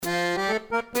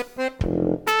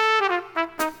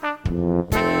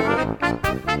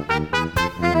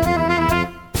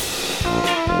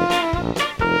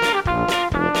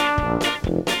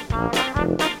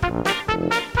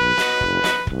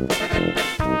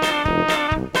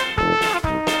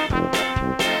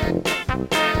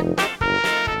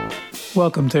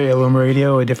Welcome to Heirloom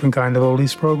Radio, a different kind of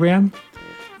oldies program.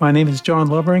 My name is John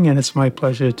Lovering, and it's my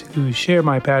pleasure to share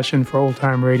my passion for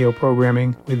old-time radio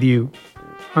programming with you.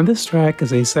 On this track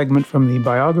is a segment from the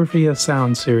Biography of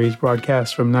Sound series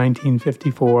broadcast from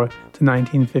 1954 to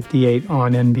 1958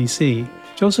 on NBC.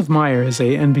 Joseph Myers,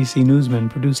 a NBC newsman,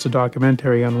 produced a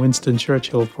documentary on Winston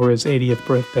Churchill for his 80th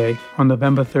birthday on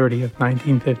November 30th,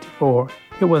 1954.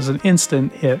 It was an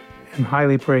instant hit and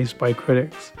highly praised by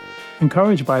critics.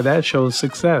 Encouraged by that show's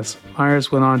success,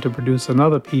 Myers went on to produce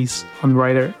another piece on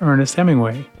writer Ernest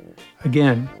Hemingway,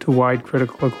 again to wide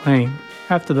critical acclaim.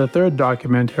 After the third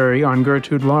documentary on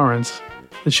Gertrude Lawrence,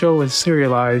 the show was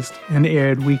serialized and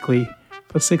aired weekly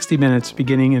for 60 minutes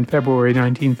beginning in February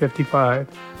 1955.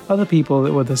 Other people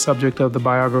that were the subject of the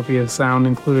Biography of Sound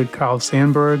included Carl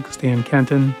Sandburg, Stan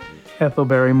Kenton, Ethel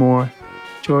Barrymore,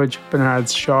 George Bernard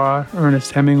Shaw,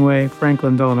 Ernest Hemingway,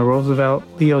 Franklin Delano Roosevelt,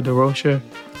 Leo DeRocha,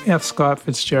 F. Scott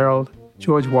Fitzgerald,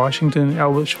 George Washington,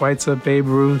 Albert Schweitzer, Babe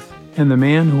Ruth, and the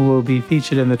man who will be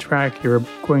featured in the track you're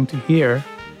going to hear,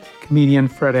 comedian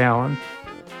Fred Allen.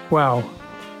 Wow,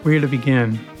 where to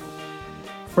begin?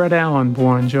 Fred Allen,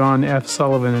 born John F.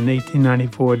 Sullivan in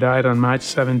 1894, died on March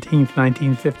 17,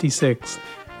 1956,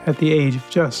 at the age of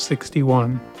just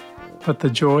 61. But the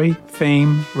joy,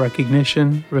 fame,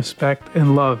 recognition, respect,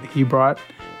 and love he brought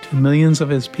to millions of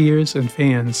his peers and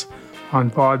fans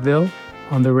on vaudeville,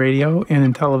 on the radio, and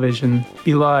in television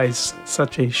belies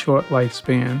such a short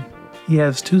lifespan. He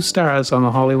has 2 stars on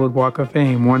the Hollywood Walk of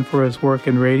Fame, one for his work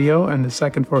in radio and the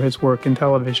second for his work in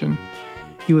television.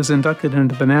 He was inducted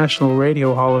into the National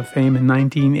Radio Hall of Fame in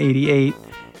 1988,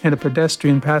 and a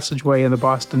pedestrian passageway in the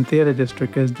Boston Theater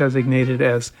District is designated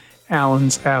as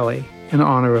Allen's Alley in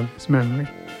honor of his memory.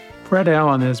 Fred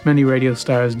Allen, as many radio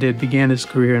stars did, began his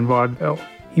career in vaudeville.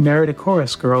 He married a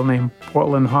chorus girl named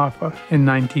Portland Hoffa in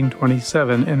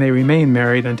 1927, and they remained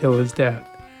married until his death.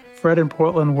 Fred and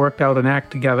Portland worked out an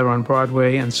act together on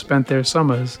Broadway and spent their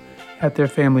summers at their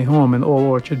family home in Old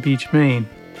Orchard Beach, Maine.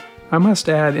 I must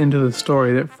add into the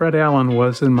story that Fred Allen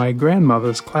was in my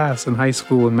grandmother's class in high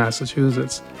school in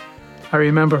Massachusetts. I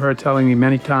remember her telling me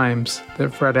many times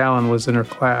that Fred Allen was in her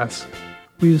class.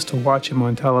 We used to watch him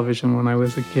on television when I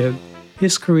was a kid.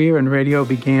 His career in radio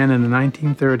began in the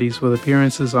 1930s with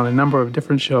appearances on a number of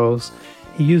different shows.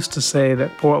 He used to say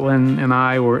that Portland and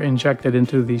I were injected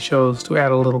into these shows to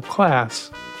add a little class.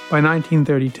 By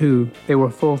 1932, they were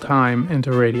full-time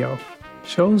into radio.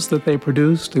 Shows that they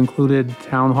produced included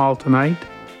Town Hall Tonight,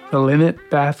 the Linnet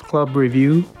Bath Club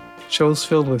Review, shows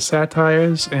filled with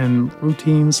satires and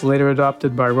routines later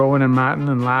adopted by Rowan and Martin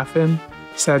and Laugh-In,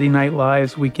 Saturday Night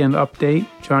Live's Weekend Update,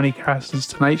 Johnny Carson's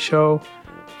Tonight Show,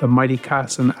 the Mighty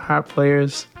Carson Art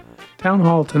Players. Town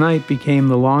Hall Tonight became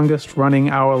the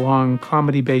longest-running hour-long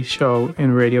comedy-based show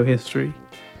in radio history.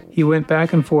 He went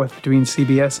back and forth between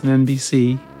CBS and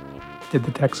NBC, did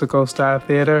the Texaco Star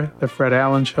Theater, the Fred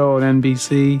Allen Show on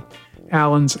NBC.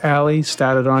 Allen's Alley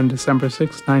started on December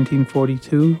 6,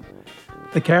 1942.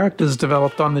 The characters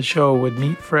developed on the show would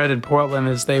meet Fred and Portland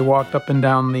as they walked up and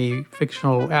down the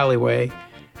fictional alleyway.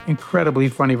 Incredibly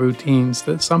funny routines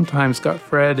that sometimes got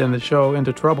Fred and the show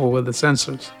into trouble with the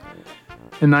censors.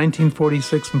 In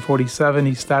 1946 and 47,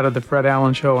 he started the Fred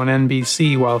Allen Show on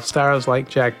NBC, while stars like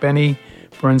Jack Benny,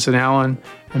 Bronson Allen,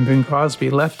 and Bing Crosby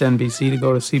left NBC to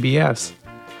go to CBS.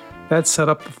 That set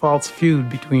up the false feud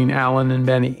between Allen and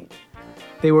Benny.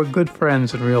 They were good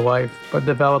friends in real life, but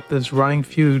developed this running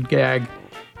feud gag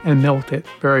and milked it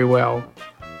very well.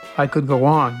 I could go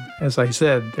on. As I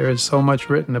said, there is so much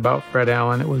written about Fred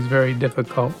Allen, it was very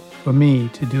difficult for me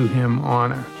to do him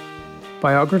honor.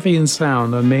 Biography and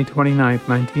Sound on May 29,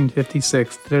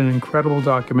 1956, did an incredible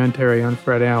documentary on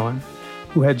Fred Allen,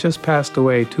 who had just passed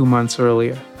away 2 months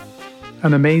earlier.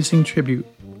 An amazing tribute,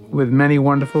 with many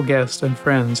wonderful guests and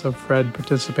friends of Fred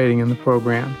participating in the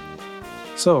program.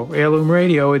 So, Heirloom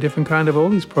Radio, a different kind of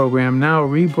oldies program, now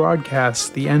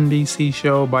rebroadcasts the NBC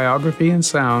show Biography and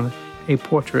Sound, a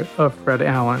portrait of Fred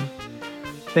Allen.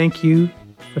 Thank you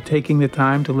for taking the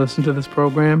time to listen to this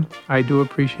program. I do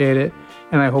appreciate it,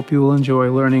 and I hope you will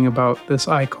enjoy learning about this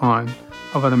icon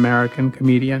of an American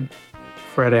comedian,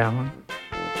 Fred Allen.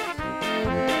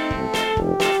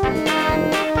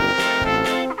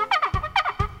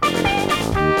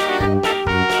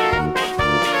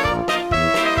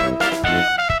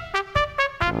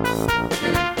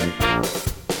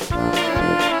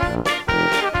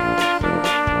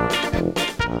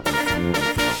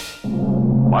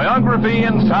 Biography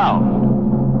and Sound.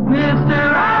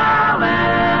 Mr.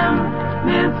 Allen!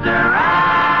 Mr.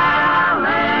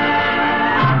 Allen!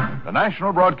 The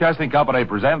National Broadcasting Company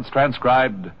presents,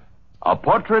 transcribed, A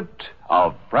Portrait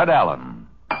of Fred Allen.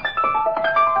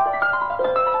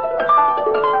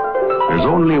 was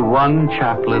only one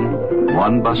Chaplin,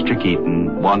 one Buster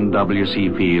Keaton, one W.C.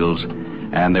 Fields,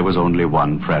 and there was only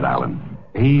one Fred Allen.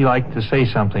 He liked to say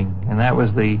something, and that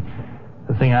was the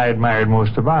thing I admired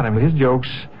most about him. His jokes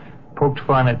poked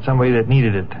fun at somebody that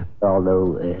needed it.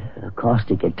 Although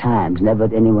caustic at times, never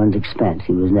at anyone's expense.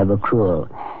 He was never cruel.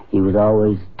 He was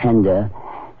always tender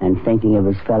and thinking of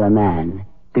his fellow man.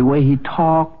 The way he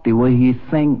talked, the way he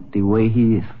think, the way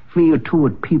he feel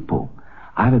toward people,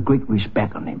 I have a great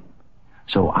respect on him.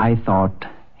 So I thought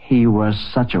he was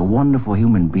such a wonderful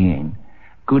human being.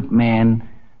 Good man,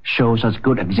 shows us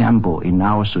good example in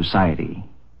our society.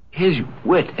 His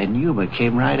wit and humor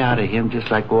came right out of him just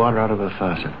like water out of a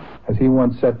faucet. As he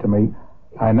once said to me,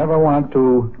 I never want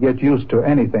to get used to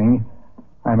anything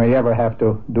I may ever have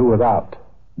to do without.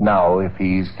 Now, if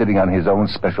he's sitting on his own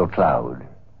special cloud,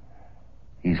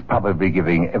 he's probably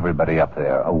giving everybody up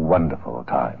there a wonderful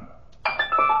time.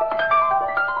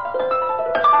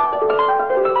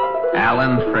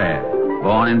 Alan Fred,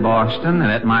 born in Boston,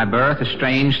 and at my birth a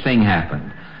strange thing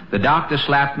happened. The doctor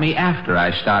slapped me after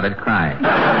I started crying.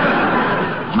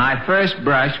 My first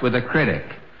brush with a critic.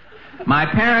 My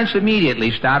parents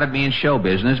immediately started me in show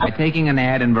business by taking an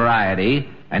ad in Variety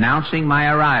announcing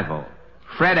my arrival.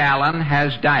 Fred Allen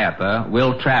has diaper,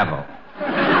 will travel.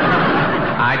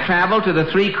 I traveled to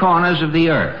the three corners of the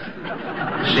earth.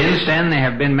 Since then, there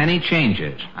have been many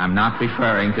changes. I'm not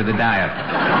referring to the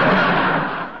diaper.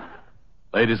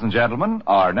 Ladies and gentlemen,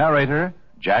 our narrator,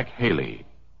 Jack Haley.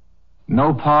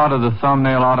 No part of the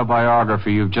thumbnail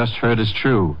autobiography you've just heard is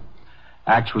true.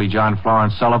 Actually, John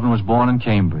Florence Sullivan was born in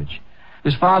Cambridge.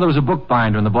 His father was a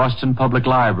bookbinder in the Boston Public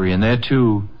Library, and there,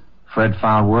 too, Fred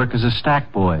found work as a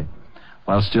stack boy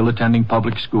while still attending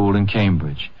public school in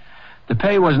Cambridge. The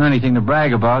pay wasn't anything to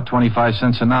brag about, 25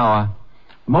 cents an hour.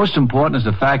 Most important is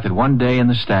the fact that one day in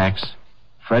the stacks,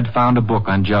 Fred found a book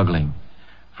on juggling.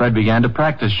 Fred began to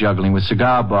practice juggling with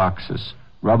cigar boxes,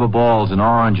 rubber balls, and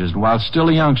oranges, and while still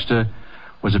a youngster,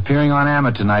 was appearing on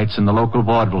amateur nights in the local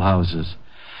vaudeville houses.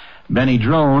 Benny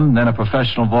Drone, then a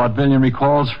professional vaudevillian,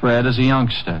 recalls Fred as a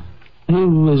youngster. He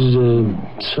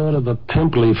was sort of a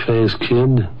pimply-faced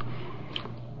kid,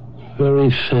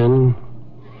 very thin,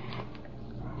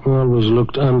 always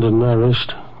looked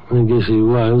undernourished. I guess he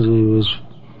was. He was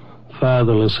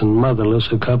fatherless and motherless.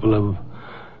 A couple of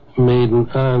maiden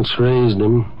aunts raised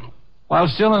him. While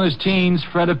still in his teens,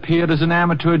 Fred appeared as an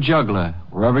amateur juggler,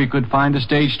 wherever he could find a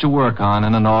stage to work on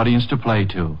and an audience to play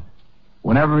to.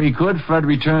 Whenever he could, Fred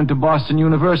returned to Boston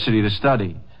University to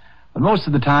study, but most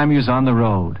of the time he was on the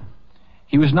road.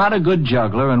 He was not a good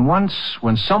juggler, and once,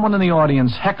 when someone in the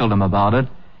audience heckled him about it,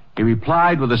 he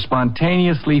replied with a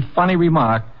spontaneously funny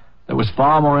remark that was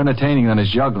far more entertaining than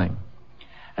his juggling.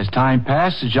 As time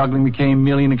passed, his juggling became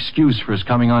merely an excuse for his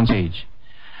coming on stage.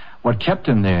 What kept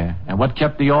him there, and what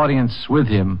kept the audience with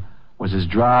him, was his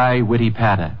dry, witty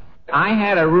patter. I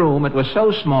had a room, it was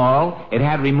so small, it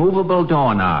had removable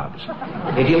doorknobs.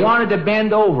 If you wanted to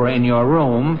bend over in your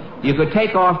room, you could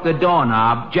take off the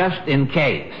doorknob just in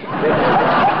case.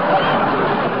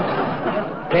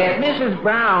 At Mrs.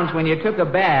 Brown's, when you took a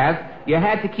bath, you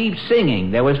had to keep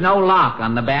singing. There was no lock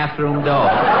on the bathroom door.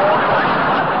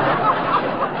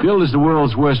 Billed as the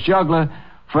world's worst juggler,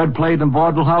 Fred played in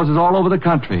vaudeville houses all over the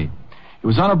country. It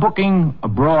was on a booking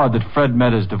abroad that Fred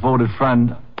met his devoted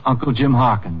friend, Uncle Jim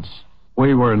Hawkins.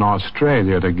 We were in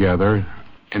Australia together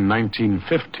in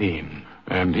 1915,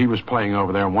 and he was playing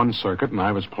over there on one circuit, and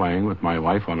I was playing with my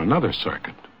wife on another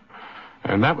circuit.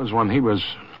 And that was when he was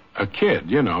a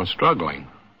kid, struggling.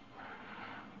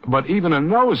 But even in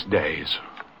those days,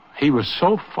 he was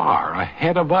so far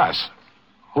ahead of us,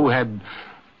 who had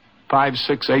 5,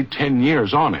 6, 8, 10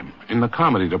 years on him in the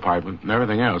comedy department and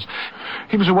everything else.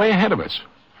 He was way ahead of us.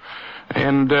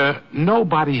 And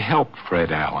nobody helped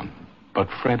Fred Allen but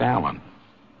Fred Allen.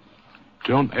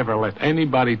 Don't ever let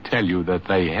anybody tell you that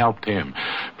they helped him,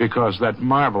 because that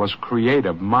marvelous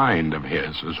creative mind of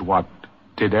his is what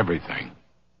did everything.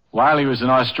 While he was in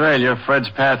Australia, Fred's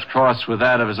path crossed with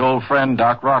that of his old friend,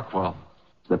 Doc Rockwell.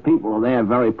 The people there are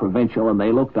very provincial, and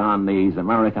they looked on these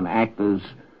American actors.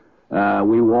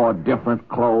 We wore different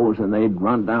clothes, and they'd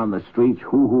run down the streets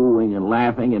hoo-hooing and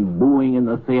laughing and booing in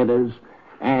the theaters.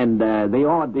 And the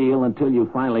ordeal until you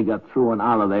finally got through and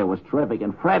out of there was terrific.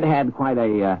 And Fred had quite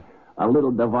a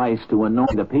little device to annoy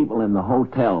the people in the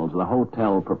hotels, the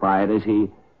hotel proprietors.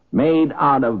 He made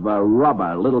out of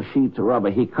rubber, little sheets of rubber.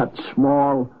 He cut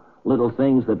small little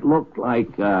things that looked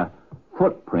like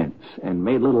footprints and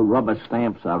made little rubber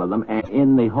stamps out of them. And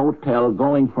in the hotel,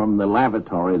 going from the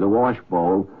lavatory, the wash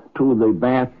bowl, to the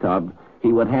bathtub,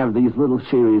 he would have these little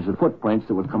series of footprints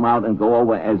that would come out and go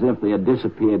over as if they had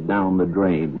disappeared down the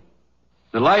drain.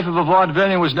 The life of a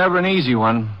vaudevillian was never an easy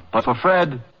one, but for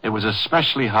Fred, it was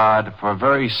especially hard for a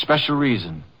very special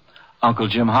reason. Uncle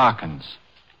Jim Harkins.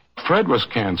 Fred was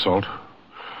canceled,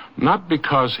 not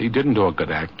because he didn't do a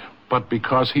good act, but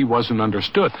because he wasn't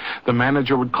understood. The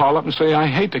manager would call up and say, I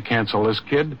hate to cancel this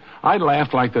kid. I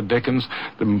laughed like the dickens.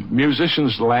 The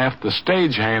musicians laughed, the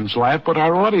stagehands laughed, but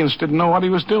our audience didn't know what he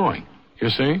was doing, you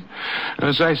see? And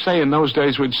as I say, in those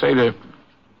days, we'd say to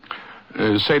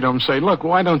him, look,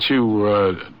 why don't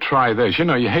you try this? You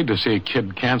know, you hate to see a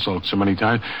kid canceled so many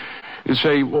times. You'd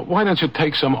say, well, why don't you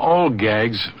take some old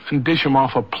gags and dish them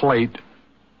off a plate,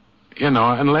 you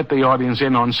know, and let the audience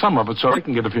in on some of it so they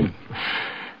can get a few.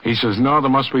 He says, no, there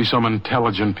must be some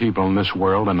intelligent people in this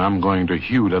world, and I'm going to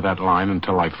hew to that line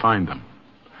until I find them.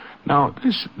 Now,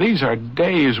 these are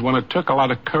days when it took a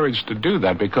lot of courage to do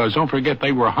that, because don't forget,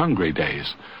 they were hungry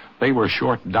days. They were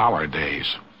short dollar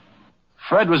days.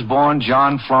 Fred was born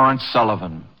John Florence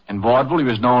Sullivan. In vaudeville, he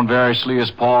was known variously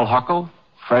as Paul Huckle,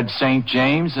 Fred St.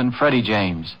 James, and Freddie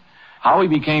James. How he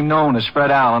became known as Fred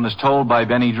Allen is told by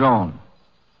Benny Drone.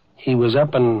 He was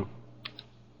up in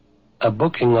a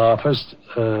booking office.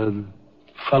 A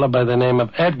fellow by the name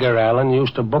of Edgar Allen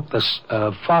used to book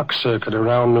the Fox circuit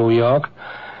around New York,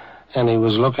 and he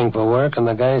was looking for work, and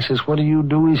the guy says, what do you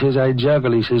do? He says, I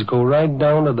juggle. He says, go right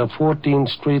down to the 14th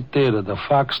Street Theater, the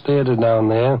Fox Theater down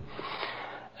there,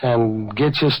 and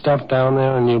get your stuff down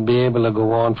there, and you'll be able to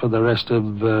go on for the rest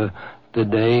of the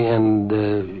day, and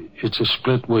it's a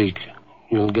split week.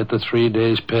 You'll get the 3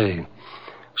 days' pay.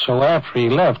 So after he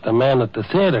left, the man at the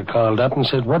theater called up and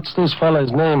said, what's this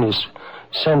fellow's name he's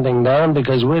sending down?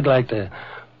 Because we'd like to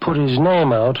put his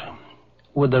name out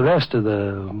with the rest of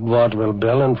the vaudeville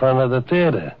bill in front of the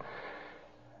theater.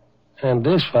 And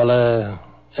this fella,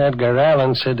 Edgar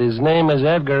Allen, said his name is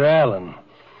Edgar Allen.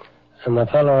 And the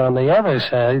fellow on the other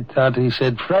side thought he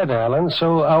said Fred Allen,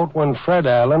 so out went Fred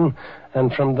Allen,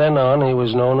 and from then on he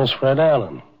was known as Fred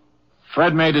Allen.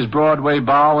 Fred made his Broadway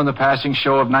bow in the passing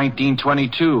show of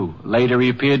 1922. Later he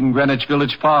appeared in Greenwich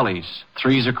Village Follies,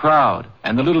 Three's a Crowd,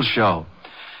 and The Little Show.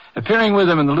 Appearing with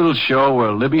him in The Little Show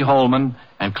were Libby Holman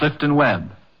and Clifton Webb.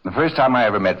 The first time I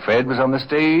ever met Fred was on the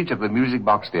stage of the Music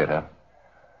Box Theater.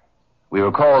 We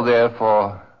were called there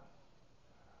for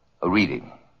a reading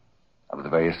of the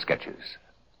various sketches.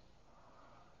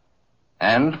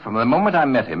 And from the moment I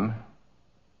met him,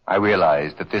 I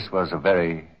realized that this was a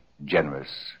very generous,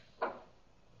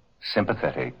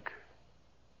 sympathetic,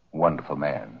 wonderful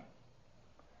man.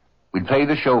 We'd played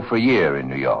the show for a year in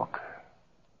New York,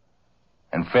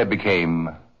 and Fred became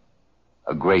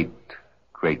a great,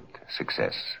 great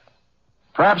success.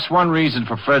 Perhaps one reason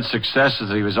for Fred's success is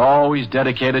that he was always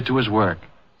dedicated to his work.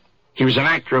 He was an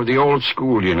actor of the old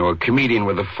school, you know, a comedian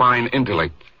with a fine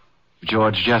intellect.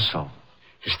 George Jessel.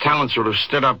 His talents would have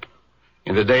stood up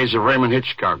in the days of Raymond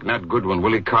Hitchcock, Nat Goodwin,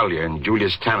 Willie Collier, and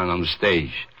Julius Tannen on the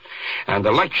stage. And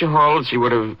the lecture halls, he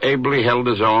would have ably held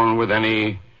his own with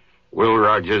any Will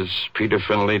Rogers, Peter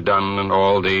Finlay Dunn, and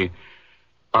all the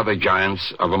other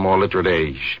giants of a more literate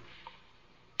age.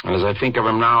 And as I think of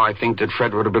him now, I think that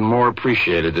Fred would have been more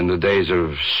appreciated in the days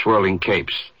of swirling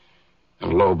capes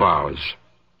and low bows.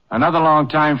 Another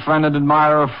longtime friend and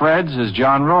admirer of Fred's is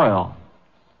John Royal.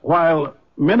 While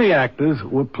many actors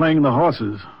were playing the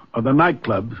horses or the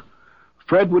nightclubs,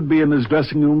 Fred would be in his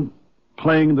dressing room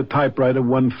playing the typewriter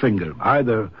one finger,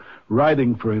 either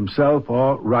writing for himself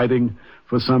or writing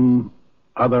for some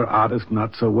other artist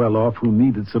not so well off who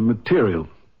needed some material.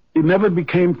 He never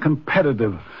became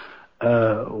competitive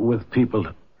with people.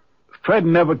 Fred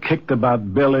never kicked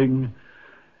about billing.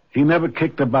 He never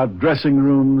kicked about dressing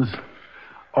rooms.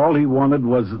 All he wanted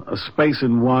was a space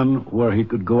in one where he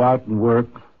could go out and work.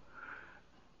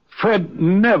 Fred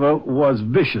never was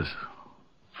vicious.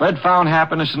 Fred found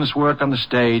happiness in his work on the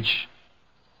stage,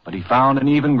 but he found an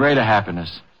even greater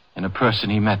happiness in a person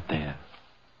he met there.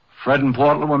 Fred and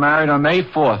Portland were married on May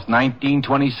 4th,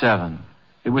 1927.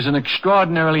 It was an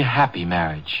extraordinarily happy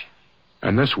marriage.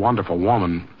 And this wonderful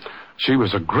woman, she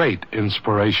was a great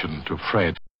inspiration to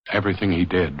Fred, everything he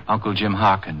did. Uncle Jim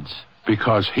Harkins.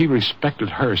 Because he respected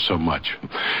her so much.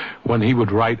 When he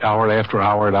would write hour after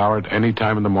hour at any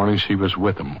time in the morning, she was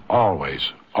with him,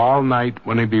 always. All night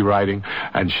when he'd be writing,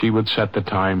 and she would set the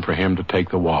time for him to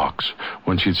take the walks.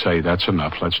 When she'd say, that's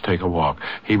enough, let's take a walk,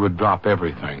 he would drop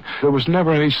everything. There was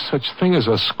never any such thing as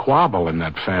a squabble in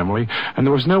that family, and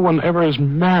there was no one ever as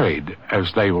married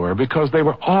as they were, because they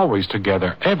were always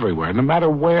together everywhere, no matter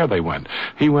where they went.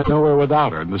 He went nowhere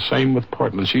without her, and the same with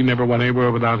Portland. She never went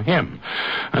anywhere without him.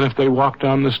 And if they walked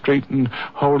down the street and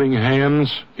holding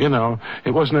hands, you know,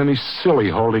 it wasn't any silly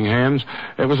holding hands.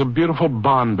 It was a beautiful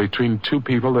bond between two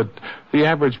people people that the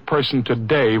average person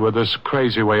today with this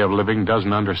crazy way of living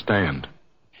doesn't understand.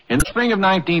 In the spring of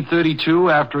 1932,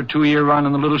 after a 2-year run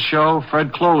in the little show,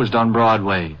 Fred closed on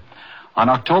Broadway. On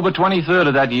October 23rd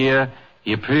of that year,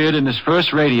 he appeared in his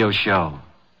first radio show.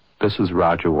 This is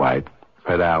Roger White,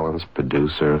 Fred Allen's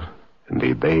producer in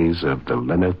the days of the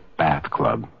Linnet Bath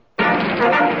Club.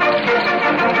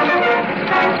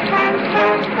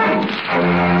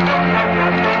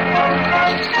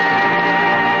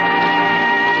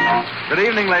 Good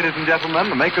evening, ladies and gentlemen.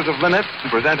 The makers of Linnet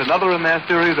present another in their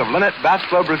series of Linnet Bath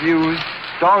Club reviews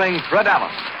starring Fred Allen.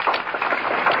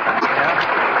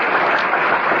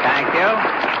 Thank you.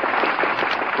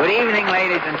 Good evening,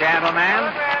 ladies and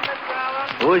gentlemen.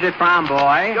 Who is it from,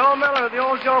 boy? Joe Miller, the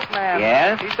old joke man.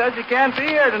 Yes? He says you can't be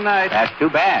here tonight. That's too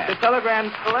bad. The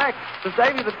telegram's correct. To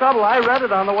save you the trouble, I read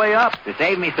it on the way up. To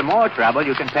save me some more trouble,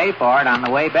 you can pay for it on the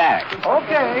way back.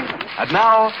 Okay. And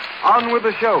now, on with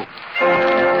the show.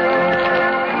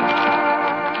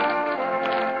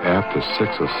 After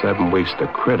 6 or 7 weeks, the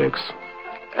critics,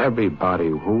 everybody,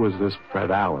 who was this Fred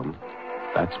Allen?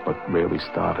 That's what really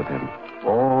started him.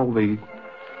 All the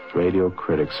radio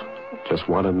critics just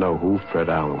want to know who Fred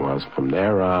Allen was. From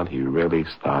there on, he really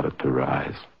started to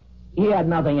rise. He had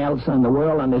nothing else in the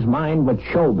world on his mind but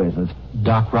show business.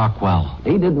 Doc Rockwell.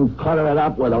 He didn't clutter it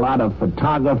up with a lot of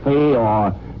photography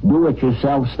or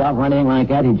do-it-yourself stuff or anything like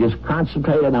that. He just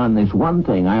concentrated on this one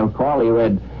thing. I recall he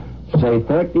read, say,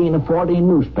 13 or 14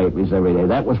 newspapers every day.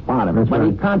 That was part of it. But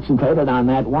he concentrated on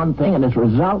that one thing, and as a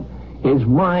result, his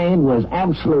mind was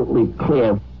absolutely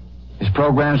clear. His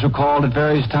programs were called at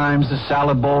various times the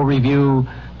Salad Bowl Review,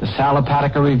 the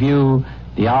Salapatica Review,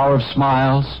 the Hour of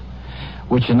Smiles,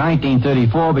 which in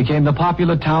 1934 became the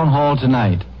popular Town Hall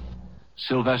Tonight.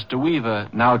 Sylvester Weaver,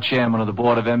 now chairman of the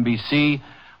board of NBC,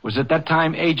 was at that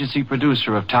time agency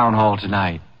producer of Town Hall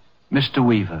Tonight. Mr.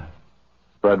 Weaver.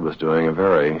 Fred was doing a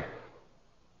very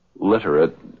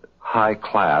literate,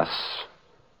 high-class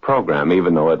program,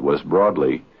 even though it was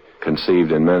broadly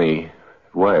conceived in many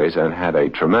ways and had a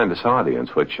tremendous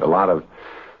audience, which a lot of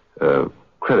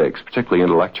critics, particularly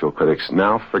intellectual critics,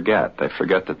 now forget. They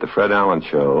forget that the Fred Allen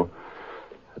Show,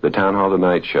 the Town Hall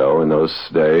Tonight Show in those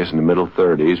days, in the middle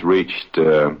 30s, reached,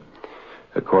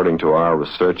 according to our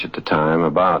research at the time,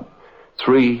 about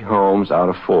 3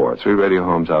 radio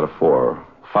homes out of 4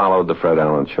 followed the Fred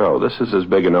Allen Show. This is as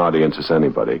big an audience as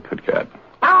anybody could get.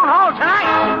 Town Hall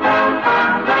Tonight!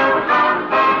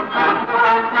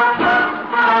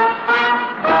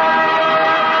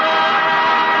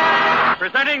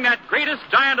 Presenting that greatest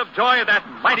giant of joy, that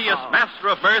mightiest master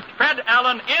of mirth, Fred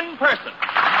Allen in person.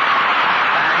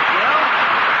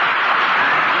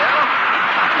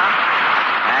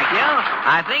 Thank you.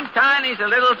 I think Tiny's a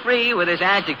little free with his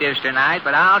adjectives tonight,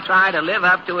 but I'll try to live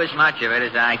up to as much of it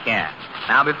as I can.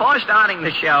 Now, before starting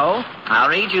the show, I'll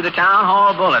read you the Town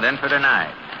Hall Bulletin for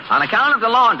tonight. On account of the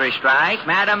laundry strike,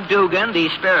 Madame Dugan, the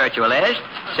spiritualist,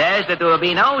 says that there will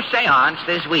be no seance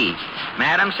this week.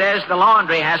 Madame says the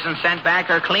laundry hasn't sent back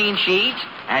her clean sheets,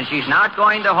 and she's not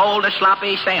going to hold a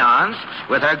sloppy seance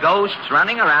with her ghosts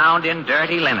running around in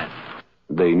dirty linen.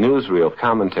 The newsreel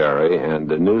commentary and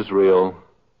the newsreel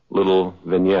little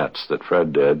vignettes that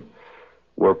Fred did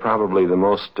were probably the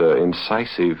most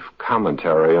incisive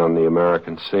commentary on the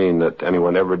American scene that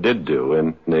anyone ever did do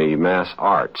in the mass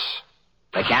arts.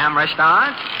 The camera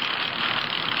starts,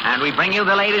 and we bring you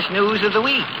the latest news of the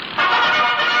week.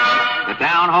 The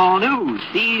Town Hall News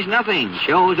sees nothing,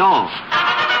 shows all.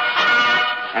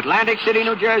 Atlantic City,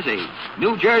 New Jersey.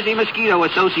 New Jersey Mosquito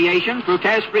Association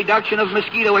protests reduction of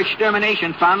mosquito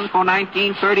extermination fund for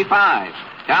 1935.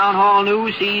 Town Hall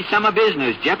News sees summer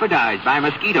business jeopardized by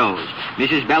mosquitoes.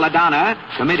 Mrs. Belladonna,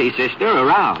 committee sister,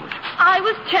 aroused. I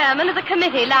was chairman of the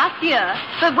committee last year,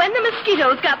 but when the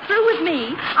mosquitoes got through with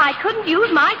me, I couldn't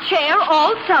use my chair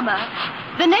all summer.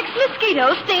 The next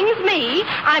mosquito stings me,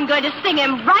 I'm going to sting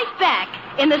him right back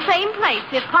in the same place,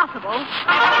 if possible.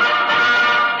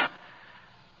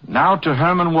 Now to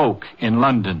Herman Wouk in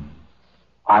London.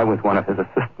 I was one of his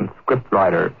assistant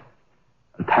scriptwriters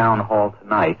on Town Hall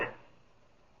Tonight.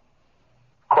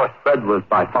 Of course, Fred was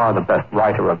by far the best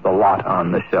writer of the lot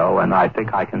on the show, and I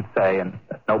think I can say, and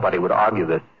nobody would argue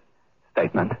this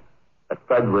statement, that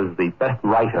Fred was the best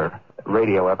writer that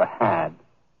radio ever had.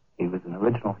 He was an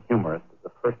original humorist of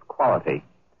the first quality,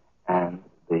 and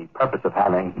the purpose of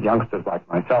having youngsters like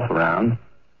myself around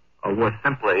was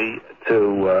simply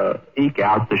to eke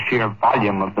out the sheer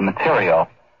volume of the material.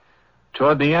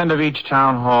 Toward the end of each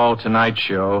Town Hall Tonight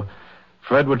show,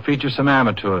 Fred would feature some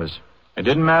amateurs. It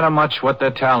didn't matter much what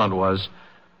their talent was.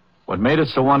 What made it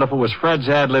so wonderful was Fred's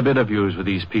ad-lib interviews with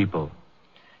these people.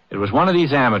 It was one of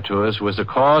these amateurs who was the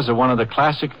cause of one of the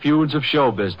classic feuds of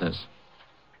show business.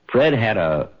 Fred had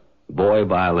a boy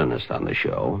violinist on the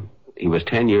show. He was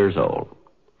 10 years old,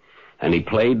 and he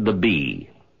played the B.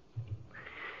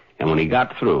 And when he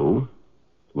got through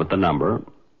with the number,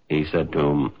 he said to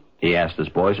him, he asked this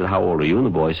boy, he said, how old are you? And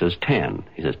the boy says, 10.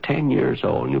 He says, 10 years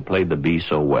old, and you played the B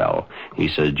so well. He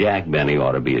says, Jack Benny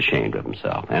ought to be ashamed of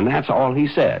himself. And that's all he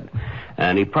said.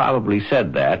 And he probably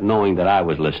said that knowing that I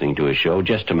was listening to his show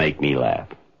just to make me laugh.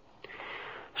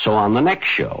 So on the next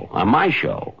show, on my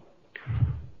show,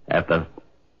 at the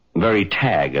very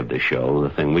tag of the show, the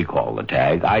thing we call the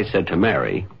tag, I said to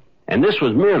Mary, and this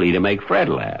was merely to make Fred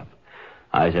laugh,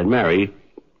 I said, Mary,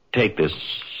 take this.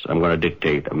 I'm going to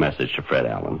dictate a message to Fred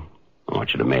Allen. I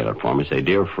want you to mail it for me. Say,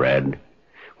 Dear Fred,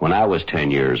 when I was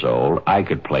 10 years old, I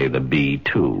could play the B,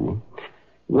 too.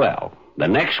 Well, the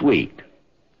next week,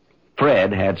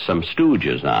 Fred had some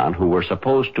stooges on who were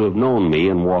supposed to have known me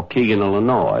in Waukegan,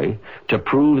 Illinois, to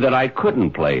prove that I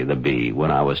couldn't play the B when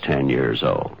I was 10 years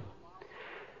old.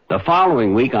 The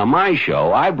following week on my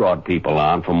show, I brought people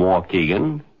on from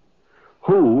Waukegan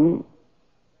who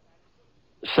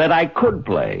said I could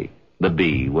play the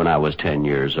B when I was 10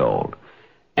 years old.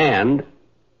 And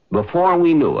before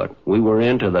we knew it, we were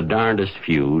into the darndest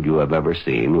feud you have ever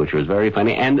seen, which was very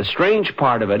funny. And the strange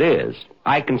part of it is,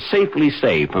 I can safely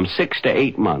say from 6 to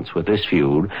 8 months with this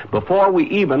feud before we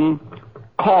even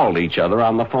called each other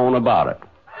on the phone about it.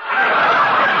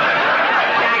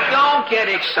 Now, don't get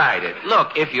excited.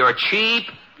 Look, if you're cheap,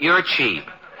 you're cheap.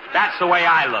 That's the way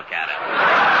I look at it.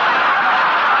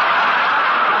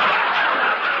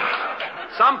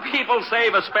 Some people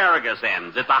save asparagus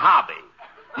ends. It's a hobby.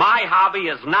 My hobby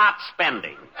is not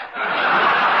spending.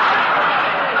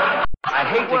 I'd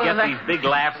hate to get these big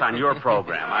laughs on your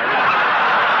program.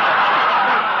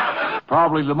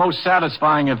 Probably the most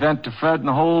satisfying event to Fred in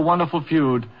the whole wonderful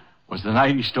feud was the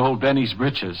night he stole Benny's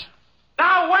breeches.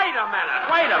 Now, wait a minute.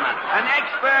 An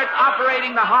expert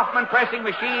operating the Hoffman pressing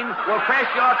machine will press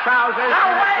your trousers.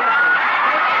 Now, wait a minute.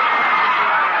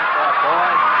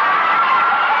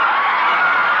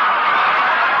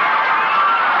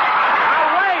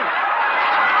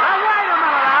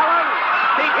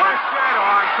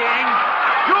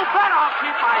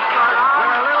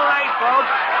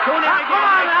 Come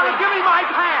on, Alan, give me my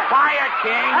pants. Quiet,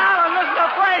 King. Alan, listen to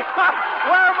Frank.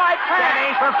 Where are my pants?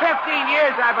 Benny, for 15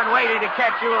 years I've been waiting to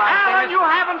catch you like this. Alan, you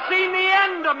haven't seen the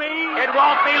end of me. It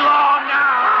won't be long now.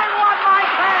 I want my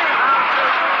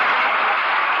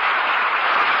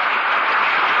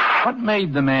pants. What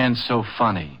made the man so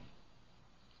funny?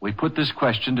 We put this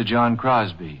question to John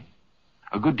Crosby.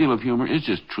 A good deal of humor is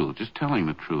just truth, just telling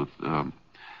the truth.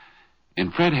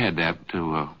 And Fred had that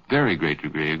to a very great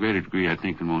degree, a greater degree, I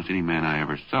think, than most any man I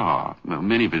ever saw. Well,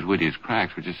 many of his wittiest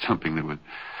cracks were just something that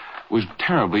was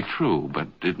terribly true, but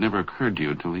it never occurred to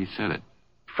you until he said it.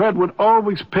 Fred would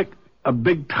always pick a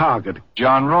big target.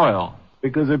 John Royal.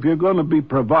 Because if you're going to be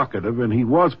provocative, and he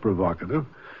was provocative,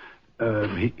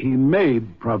 he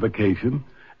made provocation,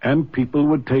 and people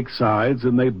would take sides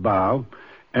and they'd bow,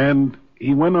 and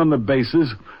he went on the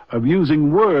basis of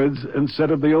using words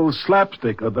instead of the old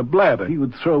slapstick or the bladder. He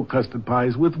would throw custard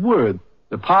pies with words.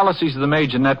 The policies of the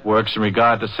major networks in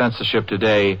regard to censorship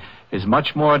today is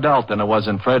much more adult than it was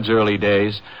in Fred's early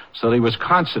days, so he was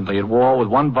constantly at war with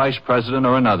one vice president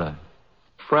or another.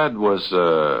 Fred was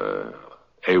a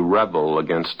rebel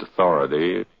against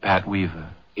authority. Pat Weaver.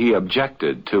 He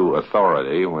objected to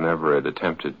authority whenever it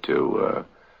attempted to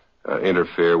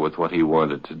interfere with what he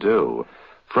wanted to do.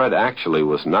 Fred actually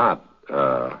was not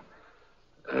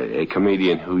a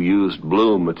comedian who used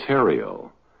blue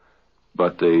material,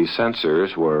 but the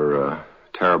censors were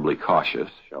terribly cautious,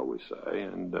 shall we say,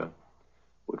 and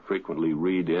would frequently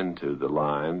read into the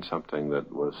line something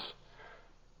that was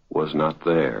not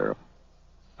there.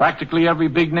 Practically every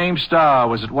big-name star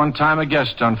was at one time a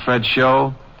guest on Fred's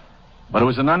show, but it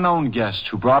was an unknown guest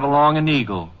who brought along an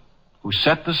eagle, who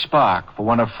set the spark for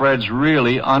one of Fred's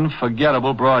really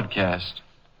unforgettable broadcasts.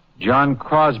 John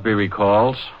Crosby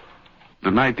recalls, the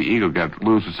night the eagle got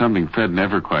loose was something Fred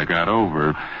never quite got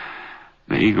over.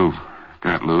 The eagle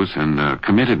got loose and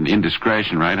committed an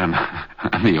indiscretion right on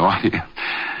the audience.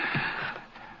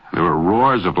 There were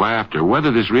roars of laughter.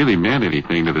 Whether this really meant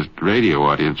anything to the radio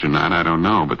audience or not, I don't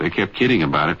know, but they kept kidding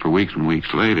about it for weeks and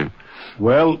weeks later.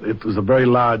 Well, it was a very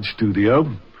large studio,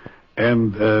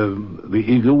 and the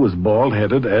eagle was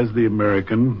bald-headed, as the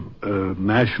American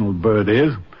national bird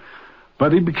is.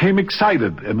 But he became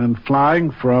excited, and in flying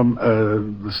from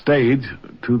the stage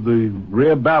to the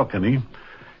rear balcony,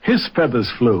 his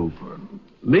feathers flew.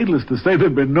 Needless to say, there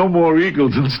had been no more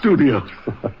eagles in the studio.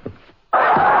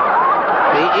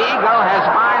 The eagle eagle has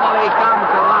finally come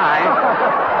to life.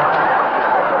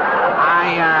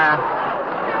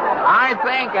 I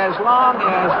think as long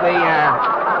as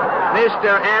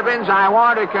Mr. Evans, I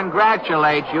want to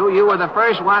congratulate you. You were the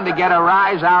first one to get a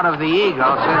rise out of the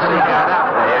eagle since he got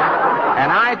up there.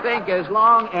 And I think as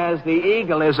long as the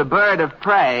eagle is a bird of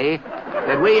prey,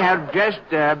 that we have just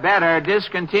better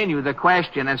discontinue the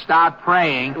question and start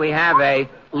praying. We have a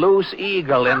loose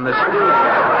eagle in the studio.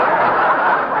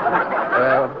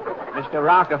 Mr.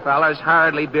 Rockefeller's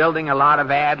hurriedly building a lot of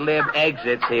ad-lib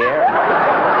exits here.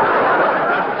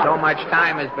 So much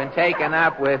time has been taken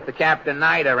up with the Captain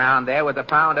Knight around there with a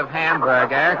pound of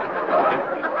hamburger.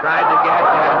 Tried to get...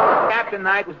 Captain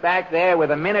Knight was back there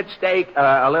with a minute steak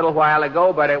a little while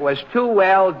ago, but it was too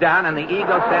well done, and the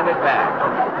eagle sent it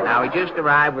back. Now, he just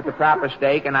arrived with the proper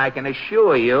steak, and I can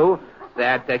assure you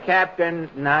that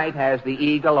Captain Knight has the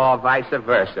eagle or vice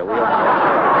versa.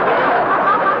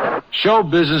 Show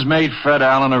business made Fred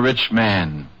Allen a rich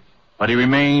man, but he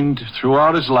remained,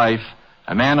 throughout his life,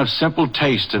 a man of simple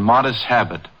taste and modest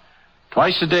habit.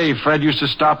 Twice a day, Fred used to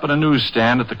stop at a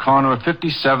newsstand at the corner of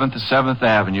 57th and 7th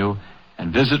Avenue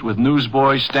and visit with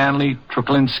newsboy Stanley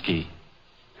Truklinski.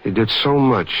 He did so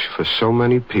much for so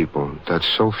many people that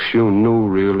so few knew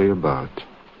really about.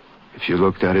 If you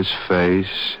looked at his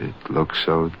face, it looked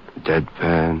so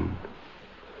deadpan,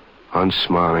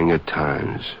 unsmiling at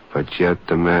times, but yet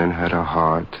the man had a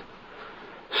heart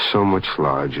so much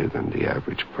larger than the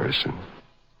average person.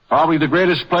 Probably the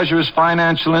greatest pleasure his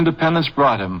financial independence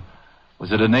brought him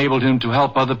was it enabled him to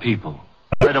help other people.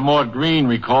 Writer Mort Green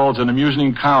recalls an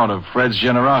amusing account of Fred's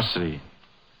generosity.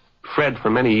 Fred, for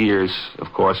many years,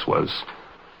 of course, was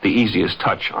the easiest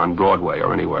touch on Broadway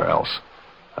or anywhere else.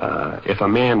 If a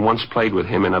man once played with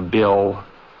him in a bill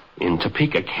in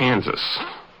Topeka, Kansas,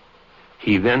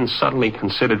 he then suddenly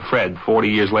considered Fred 40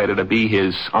 years later to be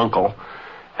his uncle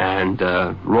and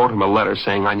wrote him a letter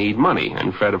saying, I need money.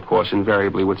 And Fred, of course,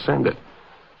 invariably would send it.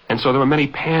 And so there were many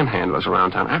panhandlers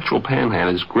around town, actual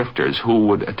panhandlers, grifters, who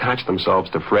would attach themselves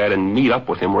to Fred and meet up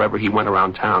with him wherever he went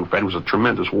around town. Fred was a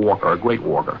tremendous walker, a great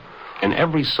walker. And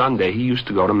every Sunday he used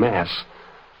to go to Mass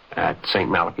at St.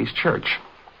 Malachi's Church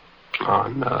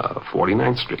on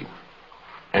 49th Street.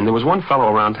 And there was one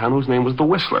fellow around town whose name was the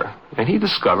Whistler. And he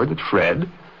discovered that Fred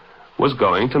was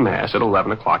going to Mass at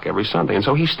 11 o'clock every Sunday. And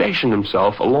so he stationed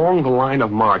himself along the line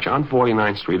of march on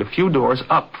 49th Street, a few doors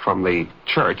up from the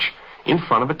church, in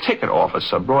front of a ticket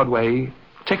office, a Broadway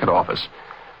ticket office.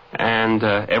 And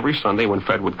every Sunday when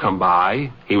Fred would come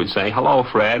by, he would say, hello,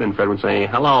 Fred, and Fred would say,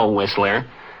 hello, Whistler,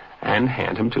 and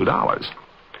hand him $2.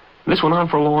 This went on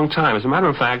for a long time. As a matter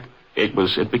of fact, it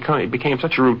became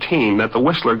such a routine that the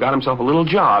Whistler got himself a little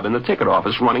job in the ticket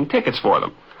office running tickets for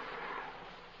them.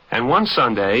 And one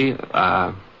Sunday,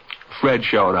 Fred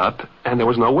showed up, and there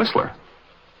was no Whistler.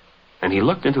 And he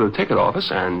looked into the ticket office,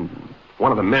 and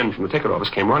one of the men from the ticket office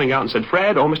came running out and said,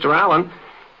 Fred, oh, Mr. Allen.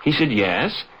 He said,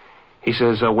 yes. He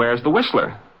says, where's the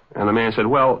Whistler? And the man said,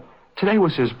 well, today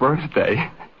was his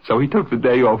birthday, so he took the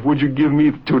day off. Would you give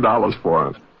me $2 for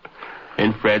him?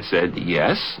 And Fred said,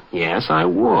 yes, I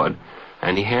would.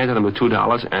 And he handed him the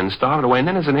 $2 and started away. And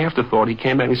then as an afterthought, he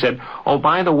came back and he said, oh,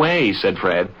 by the way, said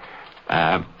Fred,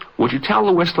 would you tell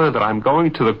the Whistler that I'm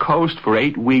going to the coast for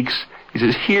 8 weeks? He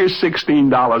says, here's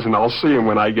 $16 and I'll see him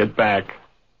when I get back.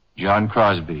 John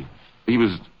Crosby. He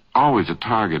was always a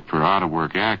target for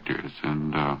out-of-work actors,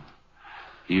 and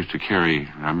he used to carry,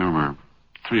 I remember,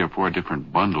 3 or 4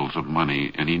 different bundles of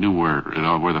money, and he knew where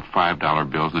the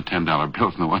 $5 bills and the $10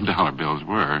 bills and the $1 bills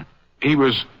were. He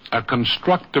was a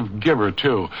constructive giver,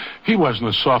 too. He wasn't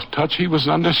a soft touch. He was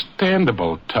an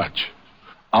understandable touch.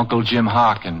 Uncle Jim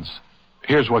Hawkins.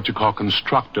 Here's what you call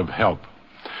constructive help.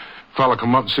 Fella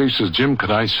come up and says, Jim, could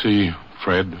I see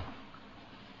Fred?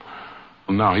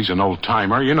 Well, now, he's an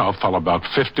old-timer, you know, a fella about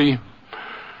 50.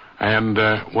 And,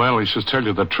 he says, tell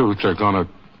you the truth, they're going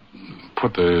to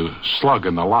put the slug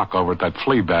in the lock over at that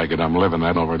flea bag that I'm living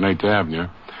at over at 8th Avenue.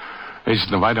 He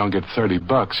says, if I don't get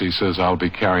 $30, he says, I'll be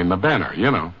carrying the banner,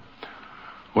 you know.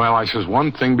 Well, I says,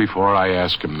 one thing before I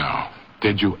ask him now.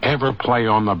 Did you ever play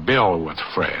on the bill with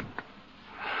Fred?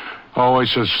 Oh, he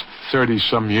says,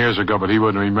 30-some years ago, but he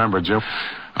wouldn't remember, Jim.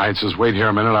 I says, wait here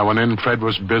a minute. I went in, Fred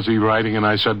was busy writing, and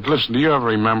I said, listen, do you ever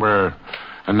remember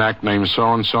an act named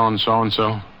so-and-so and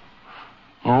so-and-so?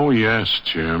 Oh, yes,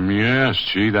 Jim, yes.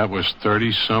 Gee, that was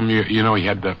 30-some years. You know, he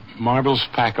had the marvelous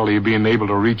faculty of being able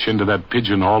to reach into that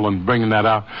pigeonhole and bringing that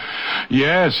out.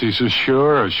 Yes, he says,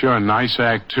 sure, nice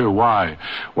act, too. Why?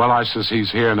 Well, I says,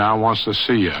 he's here now, wants to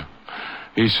see you.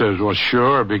 He says, well,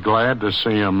 sure, be glad to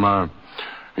see him.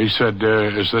 He said,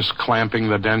 is this clamping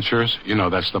the dentures? You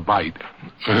know, that's the bite.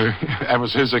 That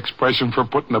was his expression for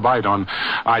putting the bite on.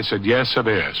 I said, yes, it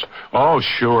is. Oh,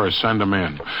 sure, send him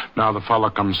in. Now the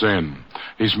fella comes in.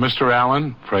 He's Mr.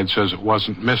 Allen. Fred says it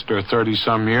wasn't Mr.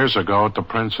 30-some years ago at the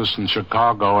Princess in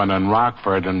Chicago and in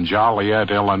Rockford and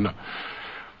Joliet, Illinois.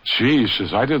 Gee, he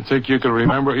says, I didn't think you could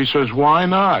remember. He says, why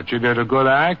not? You did a good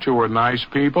act. You were nice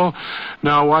people.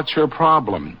 Now, what's your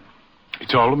problem? He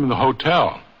told him in the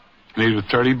hotel. Needed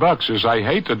 $30. He says, I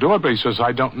hate to do it, but he says,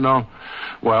 I don't know.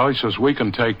 Well, he says, we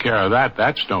can take care of that.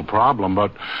 That's no problem.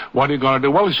 But what are you going to do?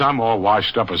 Well, he says, I'm all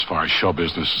washed up as far as show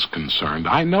business is concerned.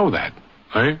 I know that.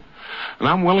 Eh? And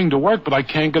I'm willing to work, but I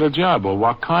can't get a job. Well,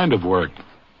 what kind of work?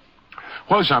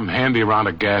 Well, he says, I'm handy around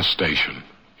a gas station.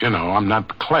 You know, I'm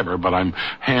not clever, but I'm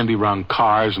handy around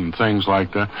cars and things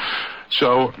like that.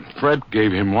 So Fred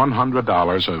gave him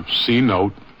 $100, a C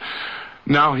note.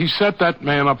 Now, he set that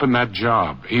man up in that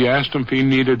job. He asked him if he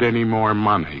needed any more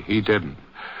money. He didn't.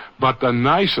 But the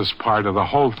nicest part of the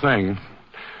whole thing,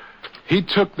 he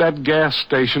took that gas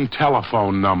station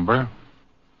telephone number,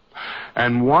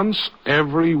 and once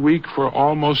every week for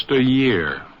almost a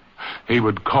year, he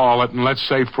would call it, and let's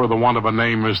say for the want of a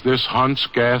name, is this Hunt's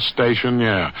gas station?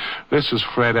 Yeah. This is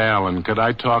Fred Allen. Could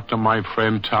I talk to my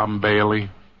friend Tom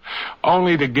Bailey?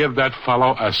 Only to give that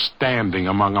fellow a standing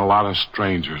among a lot of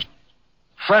strangers.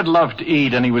 Fred loved to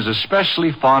eat, and he was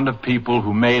especially fond of people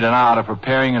who made an art of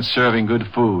preparing and serving good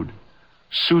food.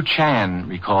 Sue Chan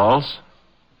recalls.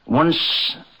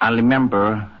 Once I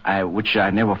remember, which I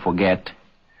never forget,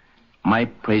 my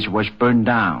place was burned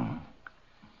down.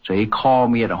 So he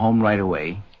called me at home right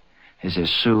away. He said,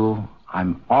 Sue,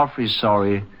 I'm awfully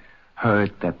sorry,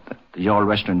 heard that your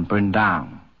restaurant burned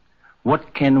down.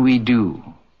 What can we do?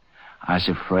 I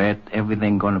said, Fred,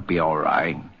 everything gonna be all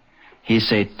right. He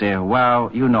said, well,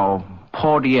 you know,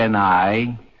 Porty and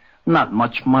I, not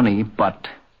much money, but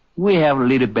we have a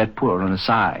little bit put on the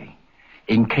side.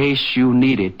 In case you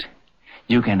need it,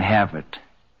 you can have it.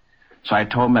 So I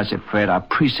told him, I said, Fred, I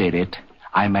appreciate it.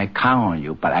 I may count on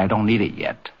you, but I don't need it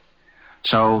yet.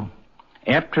 So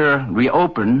after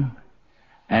reopen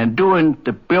and during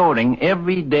the building,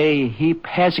 every day he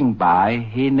passing by,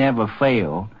 he never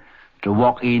failed to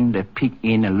walk in, to peek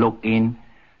in and look in,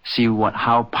 see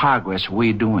how progress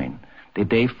we're doing. The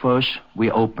day first we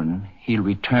open, he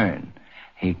returned.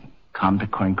 He come to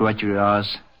congratulate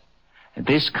us.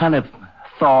 This kind of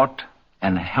thought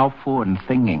and helpful and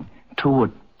thinking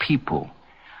toward people,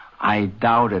 I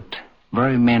doubted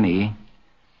very many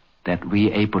that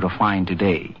we're able to find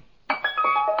today.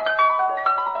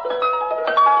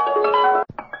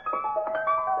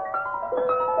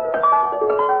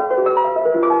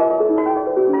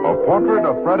 A Portrait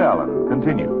of Fred Allen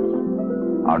continues.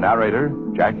 Our narrator,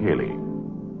 Jack Haley.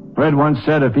 Fred once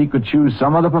said if he could choose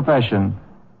some other profession,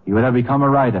 he would have become a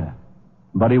writer.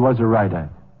 But he was a writer.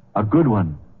 A good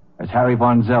one, as Harry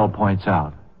Von Zell points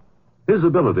out. His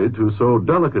ability to so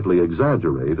delicately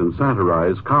exaggerate and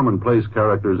satirize commonplace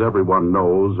characters everyone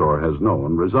knows or has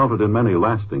known resulted in many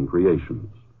lasting creations.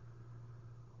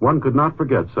 One could not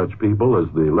forget such people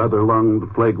as the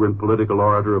leather-lunged, flagrant political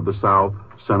orator of the South,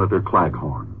 Senator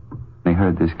Claghorn. They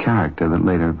heard this character that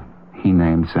later he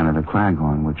named Senator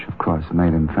Claghorn, which, of course,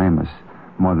 made him famous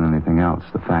more than anything else.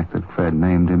 The fact that Fred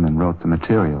named him and wrote the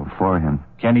material for him.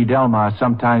 Kenny Delmar,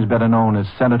 sometimes better known as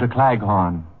Senator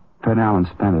Claghorn. Fred Allen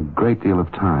spent a great deal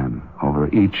of time over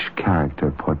each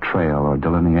character portrayal or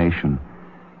delineation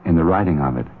in the writing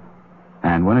of it.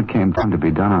 And when it came time to be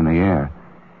done on the air,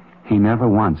 he never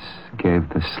once gave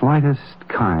the slightest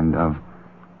kind of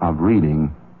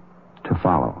reading to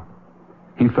follow.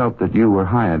 He felt that you were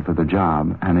hired for the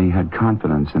job, and he had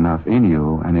confidence enough in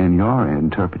you and in your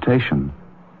interpretation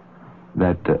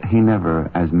that he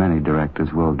never, as many directors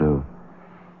will do,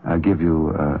 give you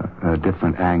a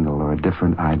different angle or a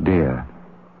different idea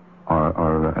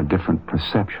or a different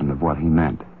perception of what he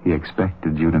meant. He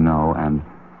expected you to know, and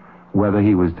whether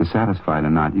he was dissatisfied or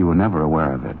not, you were never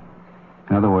aware of it.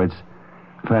 In other words,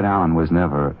 Fred Allen was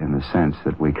never, in the sense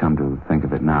that we come to think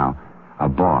of it now, a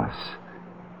boss.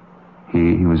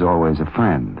 He was always a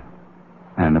friend.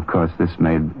 And, of course, this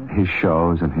made his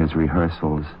shows and his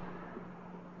rehearsals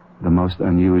the most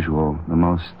unusual, the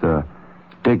most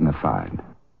dignified.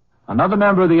 Another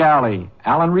member of the Alley,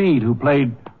 Alan Reed, who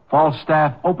played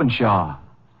Falstaff Openshaw.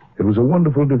 It was a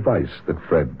wonderful device that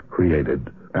Fred created,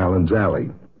 Alan's Alley.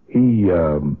 He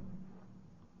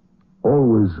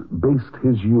always based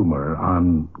his humor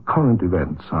on current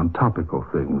events, on topical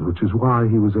things, which is why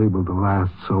he was able to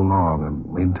last so long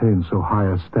and maintain so high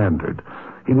a standard.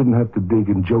 He didn't have to dig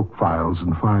in joke files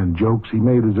and find jokes. He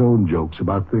made his own jokes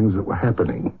about things that were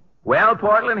happening. Well,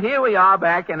 Portland, here we are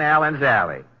back in Allen's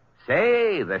Alley.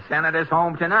 Say, the senator's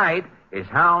home tonight. His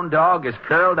hound dog is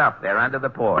curled up there under the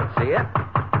porch. See it?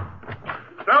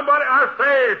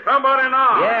 Somebody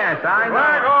now. Yes, I know.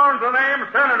 Claghorn's the name,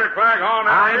 Senator Claghorn.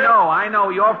 I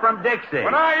know. You're from Dixie.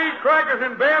 When I eat crackers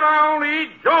in bed, I only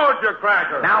eat Georgia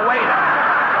crackers. Now, wait a minute.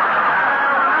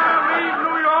 When I leave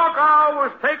New York, I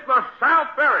always take the South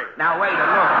Ferry. Now, wait a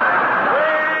minute.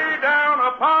 Way down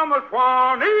upon the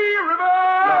Swanee River.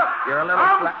 Look, you're a little...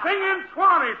 I'm singing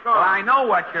Swanee songs. Well, I know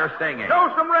what you're singing.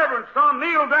 Show some reverence, son.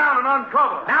 Kneel down and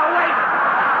untrouble. Now, wait.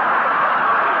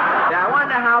 Now, I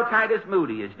wonder how Titus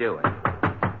Moody is doing.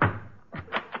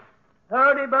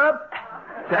 Howdy, Bub.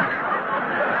 You're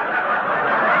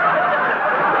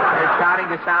starting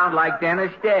to sound like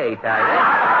Dennis Day, Titus.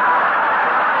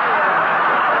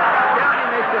 Tell me,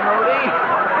 Mr.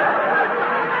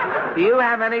 Moody, do you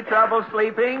have any trouble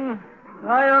sleeping?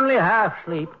 I only half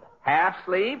sleep. Half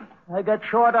sleep? I got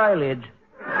short eyelids.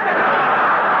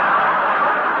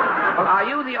 Well, are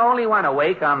you the only one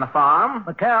awake on the farm?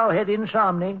 The cow had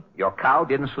insomnia. Your cow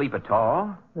didn't sleep at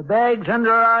all? The bags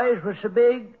under her eyes were so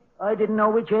big, I didn't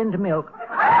know which end to milk.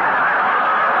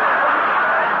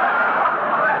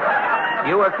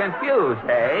 You were confused,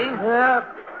 eh? Yeah.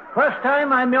 First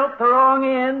time I milked the wrong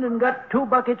end and got 2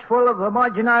 buckets full of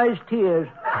homogenized tears.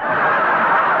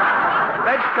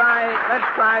 Let's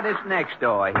try this next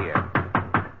door here.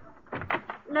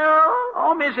 No?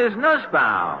 Oh, Mrs.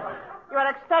 Nussbaum. You are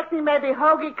expecting maybe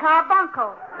Hoagie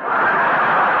Carbuncle.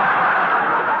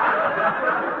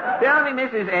 Tell me,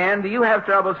 Mrs. N, do you have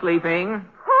trouble sleeping?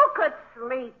 Who could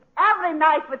sleep? Every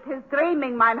night with his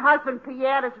dreaming, my husband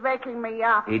Pierre is waking me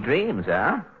up. He dreams,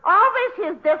 huh? Always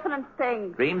his different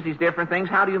things. Dreams these different things?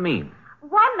 How do you mean?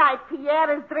 One night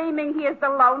Pierre is dreaming he is the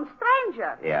lone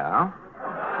stranger. Yeah?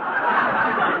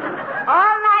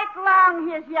 All night long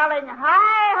he is yelling,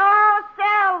 Hi-ho,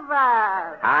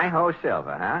 Silver. Hi-ho,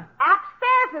 Silver, huh?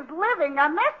 Upstairs is living a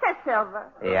Mr. Silver.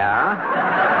 Yeah?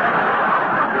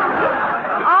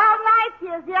 All night he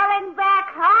is yelling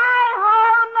back,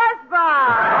 Hi-ho,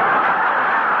 Nussbaum.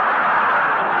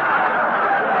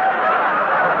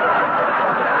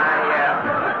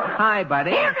 Hi,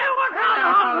 buddy.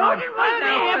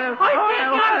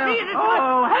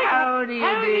 Oh, how do you do?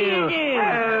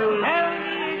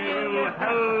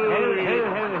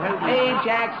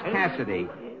 Ajax Cassidy.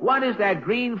 What is that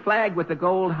green flag with the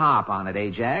gold harp on it,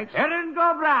 Ajax? Erin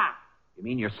Gobra. You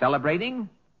mean you're celebrating?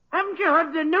 Haven't you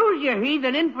heard the news, you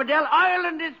heathen infidel?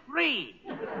 Ireland is free.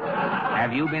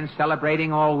 Have you been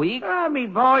celebrating all week? Me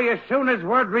boy, as soon as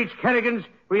word reached Kerrigan's,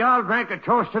 we all drank a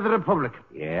toast to the Republic.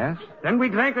 Yes. Then we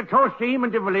drank a toast to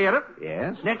Eamon de Valera.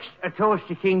 Yes. Next, a toast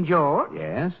to King George.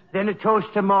 Yes. Then a toast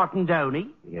to Martin Downey.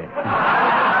 Yes.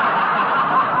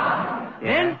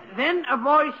 Then a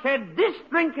voice said, this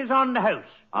drink is on the house.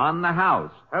 On the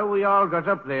house. How we all got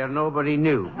up there, nobody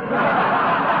knew.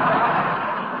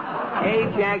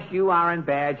 Ajax, you are in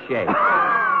bad shape.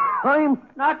 I'm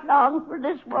not long for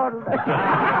this world.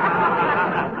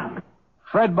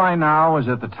 Fred by now was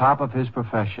at the top of his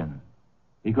profession.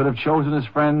 He could have chosen his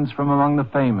friends from among the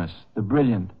famous, the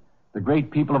brilliant, the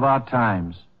great people of our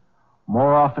times.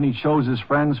 More often he chose his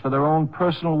friends for their own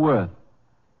personal worth,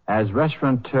 as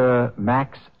restaurateur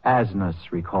Max Asness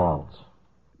recalls.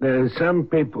 There are some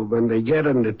people, when they get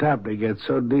on the top, they get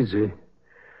so dizzy,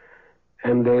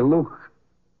 and they look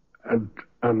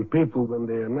on people when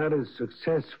they are not as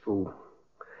successful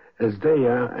as they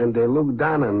are, and they look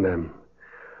down on them.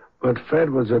 But Fred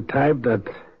was a type that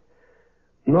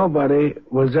nobody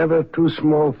was ever too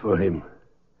small for him.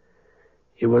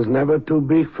 He was never too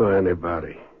big for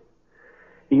anybody.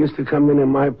 He used to come in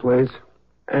my place,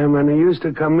 and when he used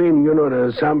to come in, you know, there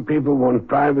are some people want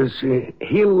privacy.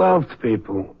 He loved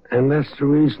people, and that's the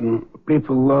reason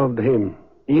people loved him.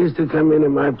 He used to come in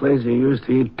my place, he used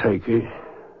to eat turkey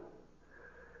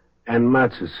and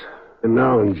matzahs and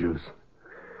orange juice.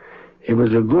 He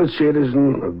was a good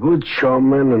citizen, a good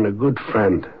showman, and a good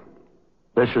friend.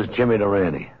 This is Jimmy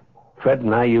Durante. Fred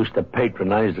and I used to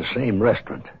patronize the same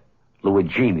restaurant,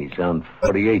 Luigini's on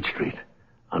 48th Street,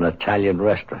 an Italian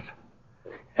restaurant.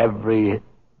 Every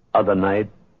other night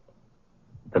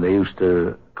that I used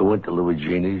to go into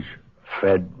Luigini's,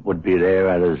 Fred would be there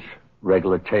at his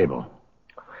regular table.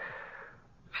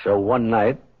 So one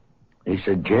night, he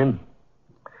said, Jim,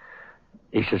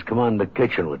 he says, come on to the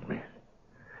kitchen with me.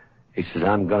 He says,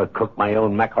 I'm going to cook my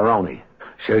own macaroni.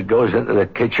 So he goes into the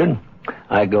kitchen.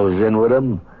 I goes in with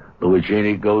him.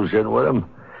 Luigini goes in with him.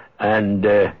 And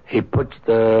he puts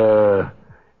the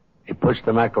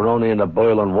macaroni in the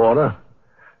boiling water.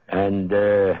 And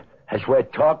as we're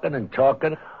talking and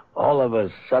talking, all of a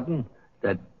sudden,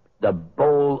 that the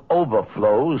bowl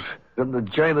overflows and the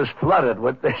joint is flooded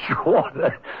with this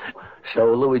water.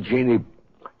 So Luigini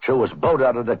threw his boat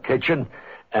out of the kitchen,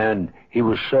 and he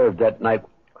was served that night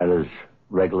at his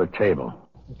regular table.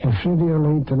 And Freddie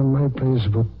later in my place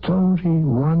for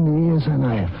 31 years and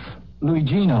a half.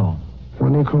 Luigino.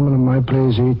 When he come into my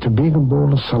place, he eat a big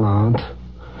bowl of salad,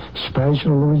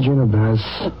 special Luigino bass,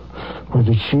 with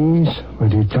the cheese,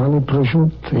 with the Italian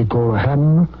prosciutto, he call it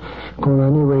ham, call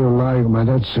any way you like, but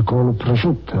that's called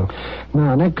prosciutto.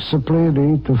 Now, next plate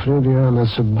to eat to Freddie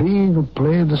that's a big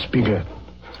plate of spaghetti.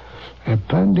 A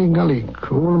plenty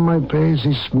garlic. All my place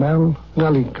is smell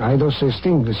garlic. I don't say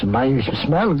stink, it's my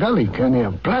smell garlic, and you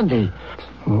have plenty.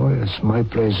 Oh, yes, my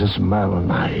place is smell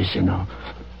nice, you know.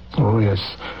 Oh, yes.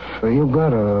 You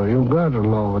gotta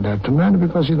love that man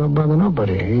because he don't bother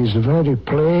nobody. He's very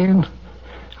plain,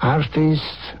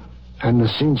 artist, and a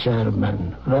sincere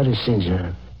man. Very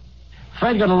sincere.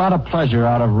 Fred got a lot of pleasure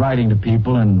out of writing to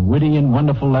people, and witty and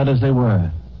wonderful letters they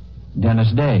were.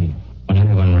 Dennis Day. When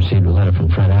anyone received a letter from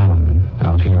Fred Allen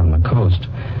out here on the coast,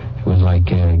 it was like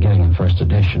getting a first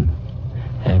edition.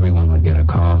 Everyone would get a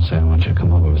call, say, I want you to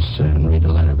come over and read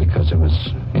the letter, because it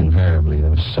was invariably, there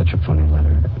was such a funny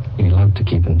letter. He loved to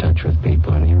keep in touch with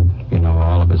people, and you know,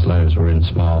 all of his letters were in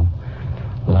small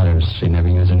letters. He never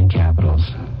used any capitals,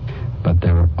 but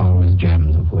they were always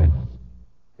gems of wit.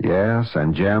 Yes,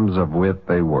 and gems of wit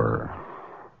they were.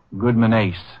 Goodman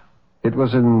Ace. It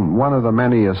was in one of the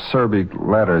many acerbic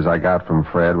letters I got from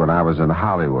Fred when I was in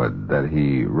Hollywood that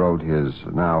he wrote his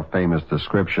now famous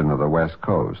description of the West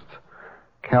Coast.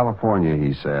 California,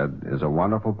 he said, is a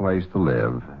wonderful place to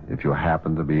live if you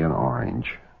happen to be an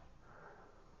orange.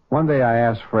 One day I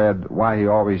asked Fred why he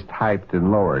always typed in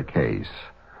lowercase.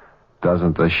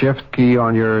 Doesn't the shift key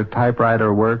on your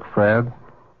typewriter work, Fred?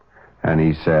 And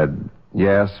he said,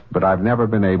 yes, but I've never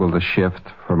been able to shift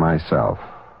for myself.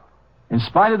 In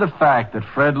spite of the fact that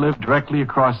Fred lived directly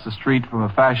across the street from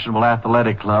a fashionable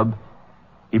athletic club,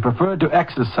 he preferred to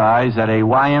exercise at a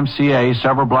YMCA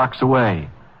several blocks away.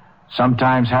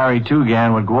 Sometimes Harry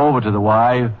Tugan would go over to the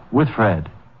Y with Fred.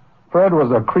 Fred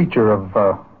was a creature of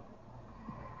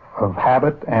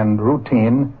habit and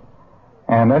routine,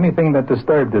 and anything that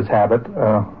disturbed his habit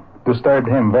disturbed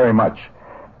him very much.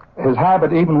 His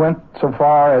habit even went so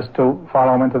far as to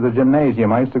follow him into the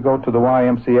gymnasium. I used to go to the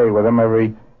YMCA with him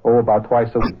about twice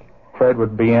a week. Fred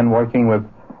would be in working with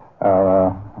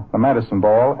the medicine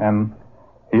ball, and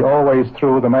he always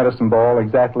threw the medicine ball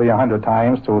exactly 100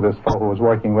 times to this fellow who was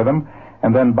working with him,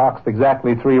 and then boxed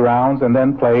exactly 3 rounds, and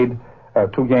then played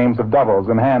 2 games of doubles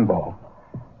in handball.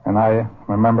 And I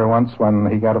remember once when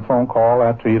he got a phone call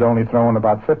after he'd only thrown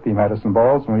about 50 medicine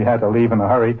balls, and we had to leave in a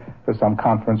hurry for some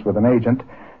conference with an agent.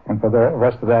 And for the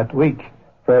rest of that week,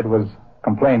 Fred was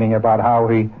complaining about how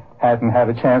he hadn't had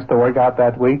a chance to work out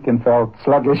that week and felt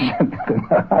sluggish and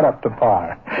not up to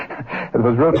par. It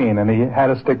was routine, and he had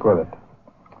to stick with it.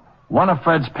 One of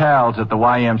Fred's pals at the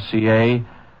YMCA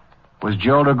was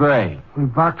Joe LeGray. We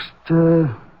boxed,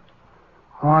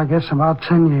 I guess about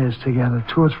 10 years together,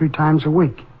 2 or 3 times a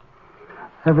week.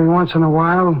 Every once in a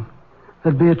while,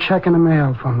 there'd be a check in the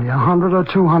mail from me, $100 or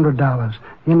 $200.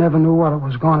 You never knew what it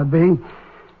was going to be,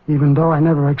 even though I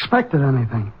never expected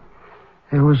anything.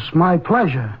 It was my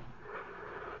pleasure.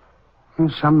 He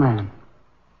was some man.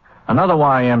 Another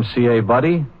YMCA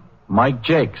buddy, Mike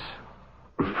Jakes.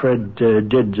 Fred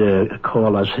did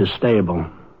call us his stable,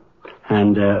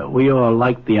 and we all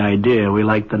liked the idea. We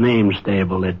liked the name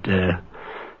stable. It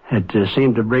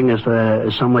seemed to bring us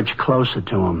so much closer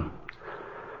to him.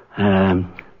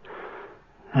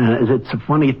 It's a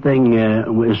funny thing.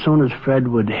 As soon as Fred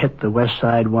would hit the West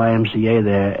Side YMCA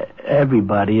there,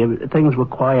 things were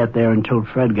quiet there until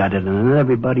Fred got in, and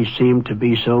everybody seemed to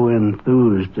be so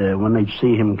enthused when they'd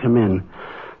see him come in,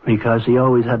 because he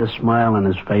always had a smile on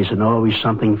his face and always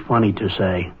something funny to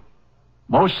say.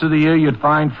 Most of the year you'd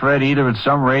find Fred either at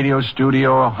some radio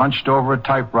studio or hunched over a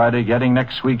typewriter getting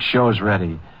next week's shows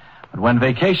ready. But when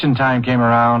vacation time came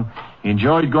around, he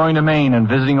enjoyed going to Maine and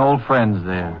visiting old friends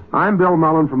there. I'm Bill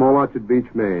Mullen from Old Orchard Beach,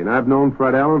 Maine. I've known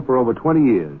Fred Allen for over 20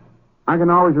 years. I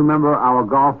can always remember our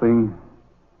golfing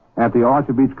at the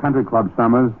Orchard Beach Country Club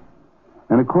summers.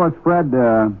 And, of course, Fred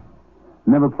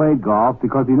never played golf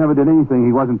because he never did anything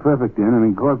he wasn't perfect in,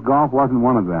 and, of course, golf wasn't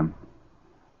one of them.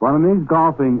 But on these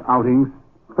golfing outings,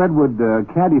 Fred would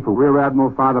caddy for Rear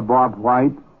Admiral Father Bob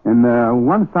White, and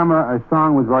one summer a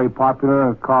song was very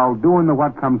popular called Doing the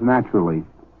What Comes Naturally.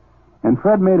 And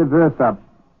Fred made a verse up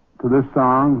to this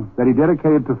song that he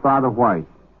dedicated to Father White.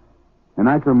 And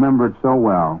I can remember it so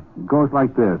well. It goes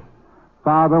like this.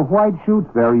 Father White shoots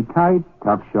very tight,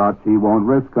 tough shots he won't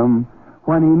risk 'em.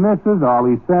 When he misses, all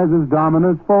he says is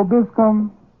Dominus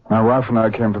Vobiscum. My wife and I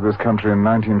came to this country in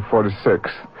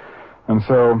 1946, and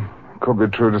so it could be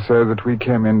true to say that we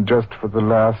came in just for the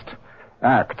last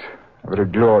act, a very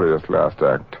glorious last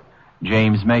act.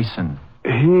 James Mason.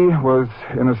 He was,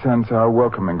 in a sense, our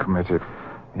welcoming committee.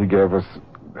 He gave us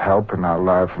help in our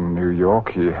life in New York.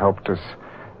 He helped us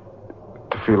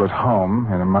to feel at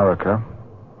home in America.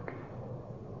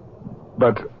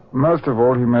 But most of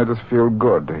all, he made us feel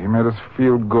good. He made us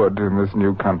feel good in this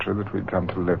new country that we'd come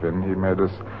to live in. He made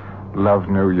us love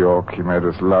New York. He made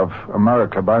us love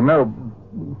America. By no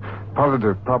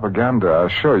positive propaganda, I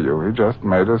assure you. He just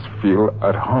made us feel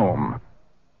at home.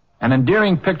 An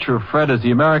endearing picture of Fred as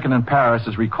the American in Paris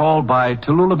is recalled by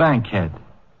Tallulah Bankhead.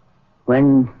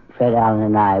 When Fred Allen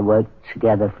and I worked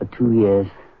together for 2 years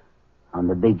on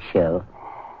the big show,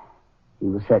 he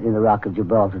was certainly the Rock of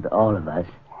Gibraltar to all of us.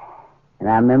 And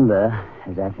I remember,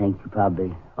 as I think you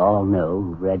probably all know,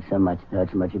 who've read so much and heard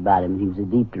so much about him, he was a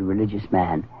deeply religious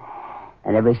man.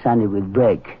 And every Sunday we'd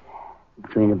break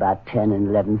between about 10 and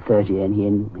 11:30, and he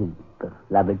and his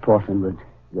beloved Portland would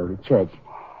go to church.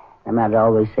 And I'd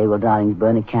always say, well, darlings,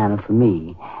 burn a candle for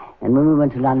me. And when we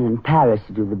went to London and Paris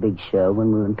to do the big show,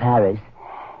 when we were in Paris,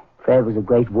 Fred was a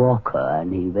great walker,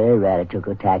 and he very rarely took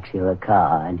a taxi or a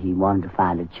car, and he wanted to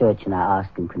find a church, and I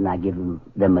asked him, couldn't I give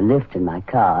them a lift in my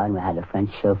car, and we had a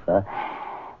French chauffeur,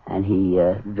 and he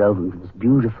drove them to this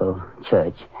beautiful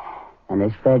church. And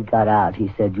as Fred got out, he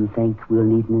said, you think we'll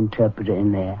need an interpreter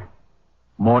in there?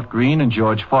 Mort Green and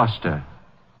George Foster.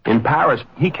 In Paris,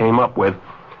 he came up with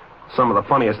some of the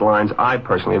funniest lines I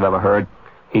personally have ever heard.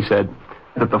 He said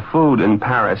that the food in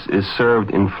Paris is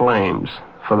served in flames.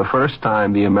 For the first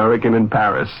time, the American in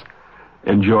Paris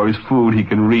enjoys food he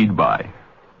can read by.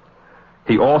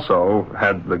 He also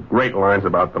had the great lines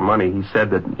about the money. He said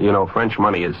that, French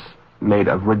money is made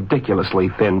of ridiculously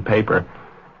thin paper.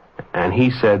 And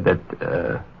he said that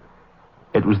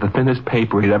it was the thinnest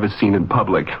paper he'd ever seen in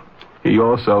public. He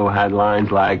also had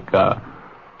lines like,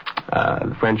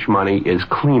 French money is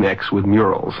Kleenex with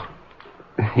murals.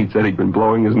 He said he'd been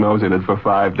blowing his nose in it for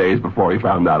 5 days before he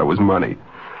found out it was money.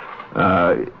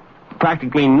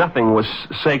 Practically nothing was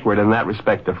sacred in that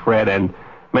respect to Fred, and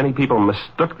many people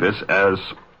mistook this as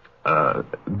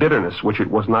bitterness, which it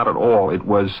was not at all. It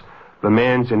was the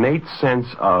man's innate sense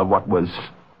of what was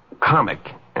comic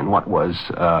and what was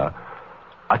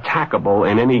attackable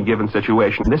in any given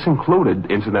situation. This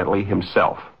included, incidentally,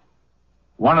 himself.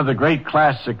 One of the great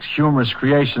classics, humorous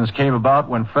creations, came about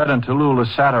when Fred and Tallulah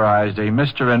satirized a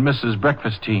Mr. and Mrs.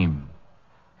 Breakfast Team.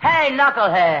 Hey,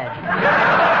 knucklehead!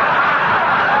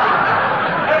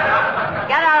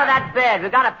 Get out of that bed.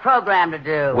 We've got a program to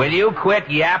do. Will you quit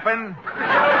yapping?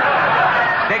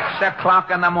 6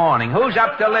 o'clock in the morning. Who's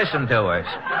up to listen to us?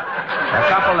 A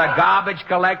couple of garbage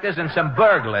collectors and some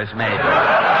burglars, maybe.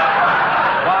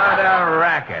 What a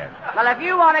racket. Well, if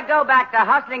you want to go back to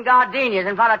hustling gardenias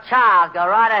in front of Charles, go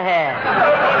right ahead.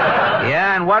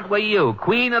 Yeah, and what were you?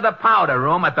 Queen of the powder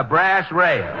room at the brass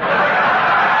rail.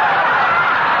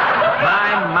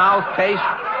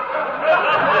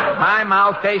 My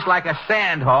mouth tastes like a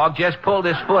sandhog just pulled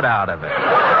his foot out of it.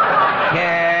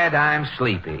 Kid, I'm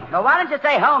sleepy. Well, why don't you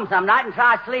stay home some night and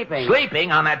try sleeping?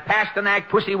 Sleeping on that Pasternak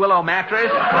Pussy Willow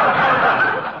mattress?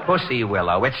 Pussy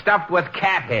Willow. It's stuffed with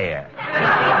cat hair.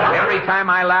 Every time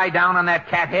I lie down on that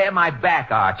cat hair, my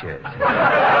back arches. Don't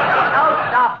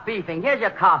stop beefing. Here's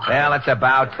your coffee. Well, it's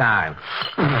about time.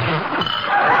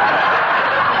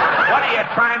 What are you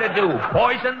trying to do?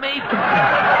 Poison me?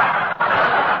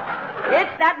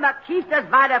 It's that Maquista's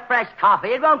Vita Fresh coffee.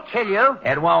 It won't kill you.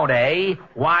 It won't, eh?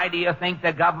 Why do you think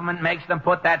the government makes them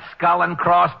put that skull and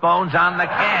crossbones on the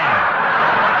can?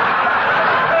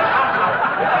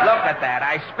 Look at that.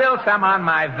 I spilled some on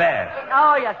my vest.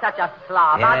 Oh, you're such a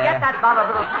slob. Yeah. I'll get that bottle of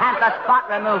little Panther spot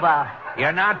remover.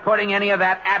 You're not putting any of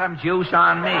that atom juice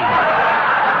on me.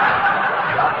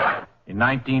 In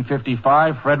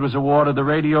 1955, Fred was awarded the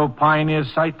Radio Pioneers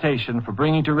Citation for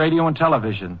bringing to radio and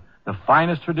television the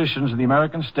finest traditions of the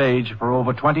American stage for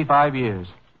over 25 years.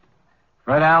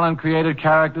 Fred Allen created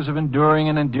characters of enduring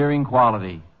and endearing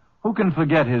quality. Who can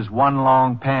forget his one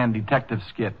long pan detective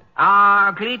skit?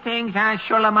 Greetings and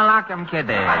shalom alaikum,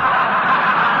 kiddies.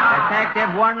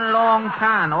 Detective One Long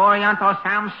Pan, Oriental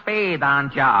Sam Spade on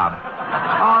job.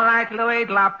 All right, Louis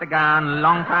Loptagon,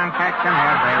 long pan catching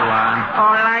everyone.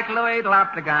 All right, Louis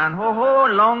Loptagon, ho-ho,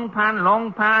 long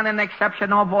pan, an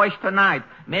exceptional voice tonight.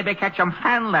 Maybe catch 'em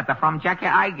fan letter from Jackie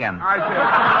Eigen.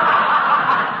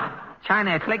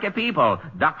 China, click of people.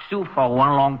 Duck soup for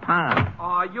one long pan.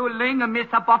 You Ling,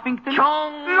 Mr. Buffington?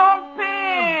 Chong. Long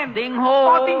Pin. Ding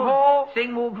ho. Ding ho.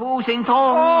 Sing mu fu, sing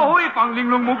tong. 可以放玲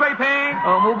珑冇雞拼。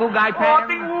冇古街拼。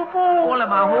丁護夫。好啦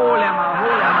嘛，好啦嘛，好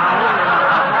啦嘛，好啦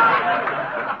嘛。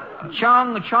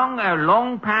Chong,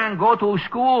 long pan go to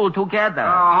school together.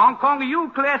 Hong Kong,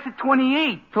 you class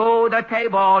 28. To the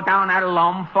table down at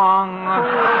Lom Fong.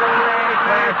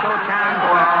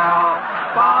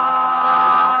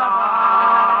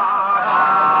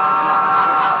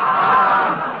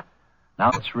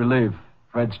 Now let's relive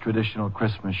Fred's traditional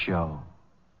Christmas show.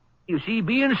 You see,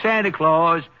 being Santa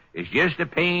Claus is just a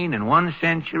pain in one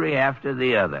century after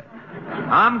the other.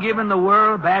 I'm giving the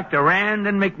world back to Rand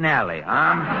and McNally.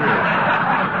 I'm through.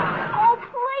 Oh,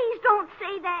 please don't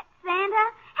say that,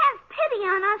 Santa. Have pity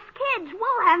on us kids.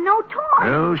 We'll have no toys.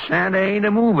 No, Santa ain't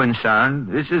a moving, son.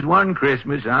 This is one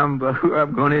Christmas I'm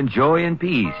going to enjoy in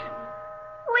peace.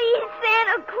 Please,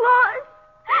 Santa Claus.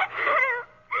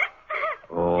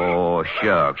 Oh,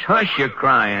 shucks. Hush your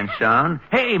crying, son.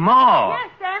 Hey, Ma. Yes,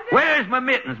 Santa? Where's my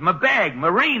mittens, my bag, my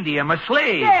reindeer, my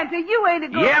sleigh? Santa, you ain't a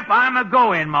going. Yep, I'm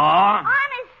a-going, Ma. Honest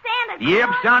Santa Claus. Yep,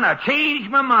 son, I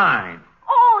changed my mind.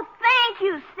 Oh, thank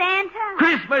you, Santa.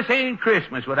 Christmas ain't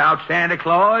Christmas without Santa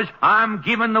Claus. I'm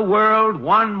giving the world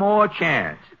one more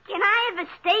chance. Can I have a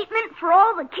statement for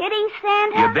all the kiddies,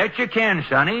 Santa? You bet you can,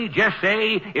 Sonny. Just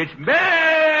say, it's Merry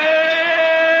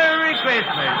Christmas.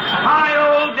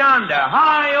 Hi-oh, Dunder.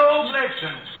 Hi-oh,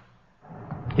 Blitzen.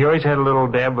 He always had a little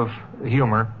dab of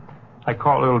humor. I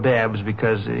call it little dabs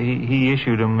because he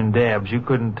issued them in dabs. You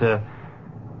couldn't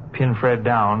pin Fred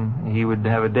down. He would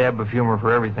have a dab of humor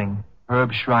for everything.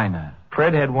 Herb Schreiner.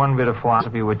 Fred had one bit of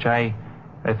philosophy which I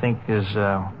think is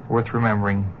worth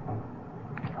remembering,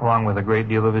 along with a great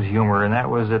deal of his humor, and that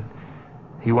was that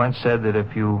he once said that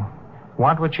if you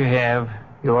want what you have,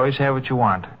 you'll always have what you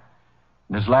want.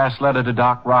 In his last letter to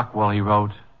Doc Rockwell, he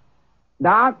wrote,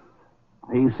 Doc,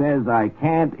 he says, I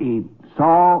can't eat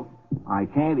salt, I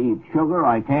can't eat sugar,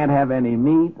 I can't have any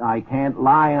meat, I can't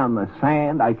lie on the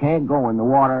sand, I can't go in the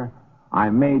water. I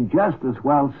may just as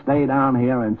well stay down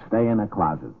here and stay in a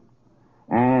closet.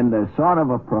 And sort of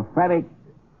a prophetic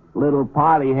little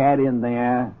part he had in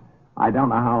there, I don't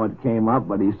know how it came up,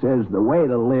 but he says the way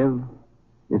to live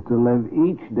is to live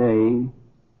each day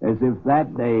as if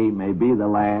that day may be the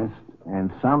last,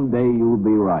 and someday you'll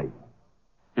be right.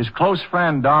 His close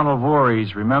friend, Donald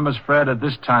Voorhees, remembers Fred at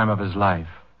this time of his life.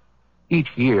 Each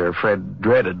year, Fred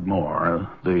dreaded more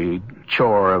the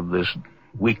chore of this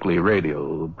weekly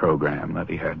radio program that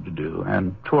he had to do,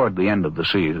 and toward the end of the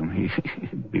season,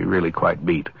 he'd be really quite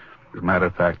beat. As a matter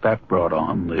of fact, that brought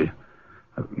on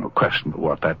no question but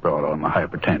what that brought on, the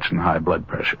hypertension, high blood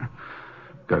pressure,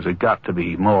 because it got to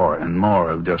be more and more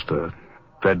of just a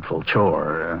dreadful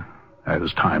chore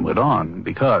as time went on,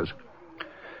 because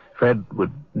Fred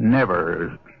would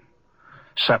never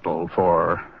settle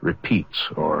for repeats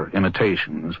or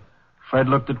imitations. Fred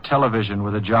looked at television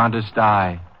with a jaundiced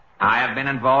eye. I have been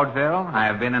in vaudeville, I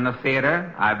have been in the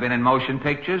theater, I've been in motion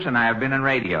pictures, and I have been in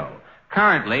radio.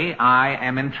 Currently, I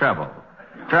am in trouble.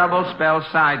 Trouble spelled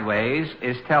sideways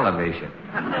is television.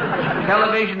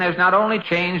 Television has not only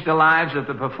changed the lives of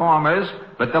the performers,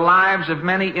 but the lives of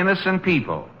many innocent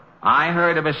people. I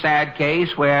heard of a sad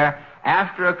case where,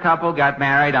 after a couple got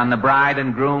married on the Bride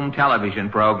and Groom television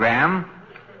program,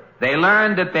 they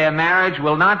learned that their marriage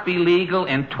will not be legal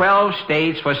in 12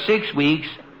 states for 6 weeks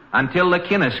until the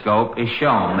kinescope is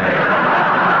shown there.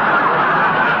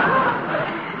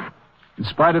 In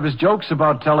spite of his jokes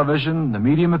about television, the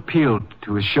medium appealed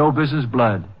to his show business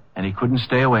blood, and he couldn't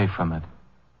stay away from it.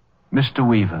 Mr.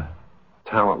 Weaver.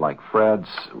 Talent like Fred's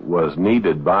was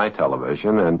needed by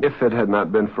television, and if it had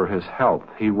not been for his health,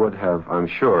 he would have, I'm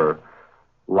sure,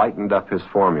 lightened up his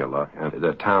formula, and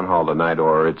the Town Hall Tonight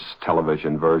or its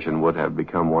television version would have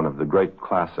become one of the great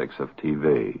classics of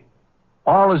TV.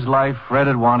 All his life, Fred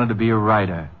had wanted to be a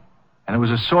writer, and it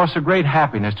was a source of great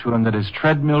happiness to him that his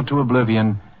Treadmill to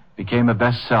Oblivion became a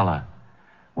bestseller.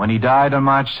 When he died on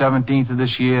March 17th of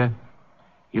this year,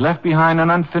 he left behind an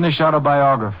unfinished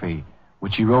autobiography,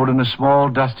 which he wrote in a small,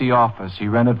 dusty office he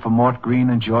rented for Mort Green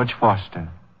and George Foster.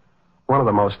 One of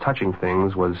the most touching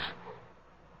things was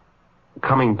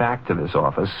coming back to this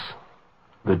office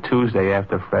the Tuesday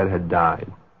after Fred had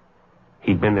died.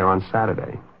 He'd been there on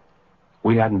Saturday.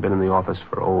 We hadn't been in the office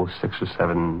for, 6 or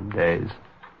 7 days.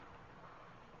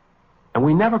 And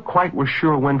we never quite were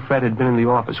sure when Fred had been in the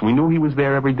office. We knew he was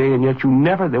there every day, and yet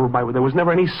there was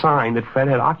never any sign that Fred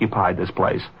had occupied this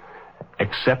place,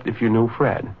 except if you knew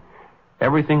Fred.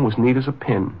 Everything was neat as a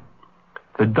pin.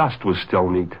 The dust was still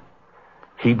neat.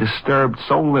 He disturbed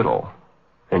so little,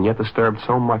 and yet disturbed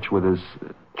so much with his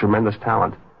tremendous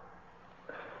talent.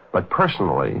 But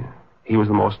personally, he was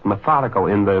the most methodical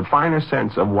in the finer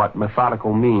sense of what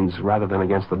methodical means rather than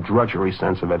against the drudgery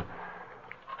sense of it.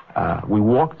 We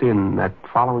walked in that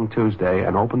following Tuesday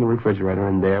and opened the refrigerator,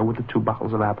 and there were the 2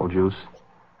 bottles of apple juice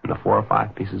and the 4 or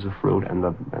 5 pieces of fruit and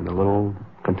the little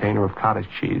container of cottage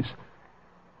cheese.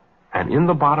 And in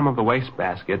the bottom of the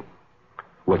wastebasket,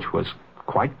 which was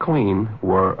quite clean,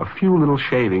 were a few little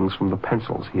shavings from the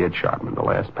pencils he had sharpened, the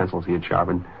last pencils he had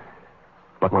sharpened.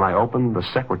 But when I opened the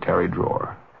secretary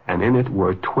drawer, and in it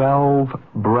were 12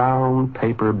 brown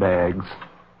paper bags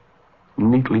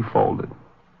neatly folded.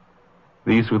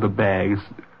 These were the bags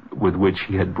with which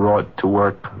he had brought to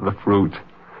work the fruit,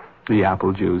 the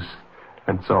apple juice,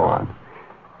 and so on.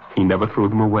 He never threw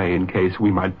them away in case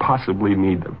we might possibly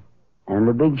need them. And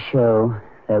the big show,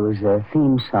 there was a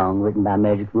theme song written by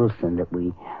Meredith Willson that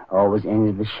we always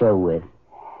ended the show with.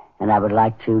 And I would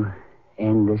like to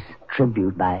end this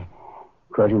tribute by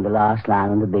quoting the last line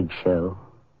on the big show.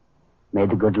 May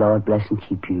the good Lord bless and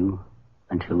keep you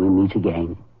until we meet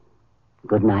again.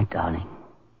 Good night, darling.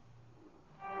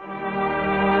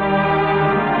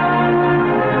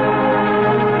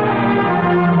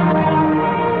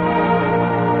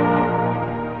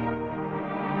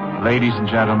 Ladies and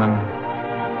gentlemen,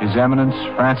 His Eminence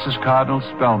Francis Cardinal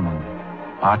Spellman,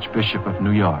 Archbishop of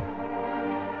New York.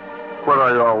 What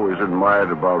I always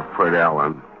admired about Fred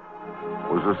Allen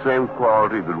was the same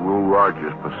quality that Will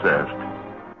Rogers possessed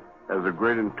as a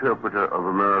great interpreter of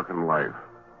American life.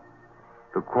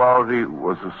 The quality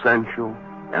was essential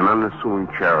and unassuming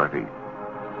charity.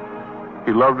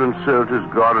 He loved and served his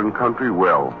God and country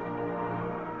well.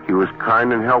 He was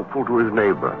kind and helpful to his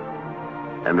neighbor,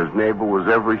 and his neighbor was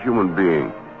every human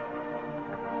being.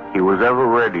 He was ever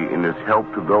ready in his help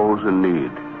to those in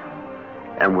need,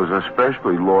 and was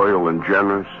especially loyal and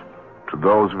generous to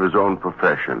those of his own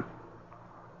profession.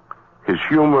 His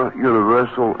humor,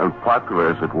 universal and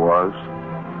popular as it was,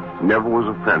 never was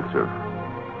offensive.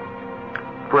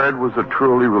 Fred was a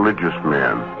truly religious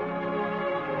man.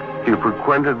 He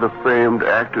frequented the famed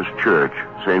Actors Church,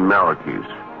 St. Malachy's,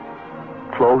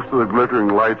 close to the glittering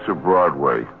lights of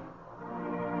Broadway.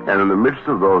 And in the midst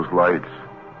of those lights,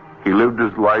 he lived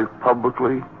his life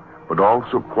publicly, but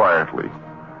also quietly,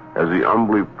 as he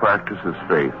humbly practiced his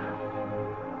faith.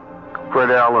 Fred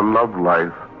Allen loved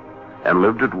life and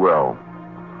lived it well,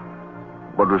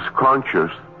 but was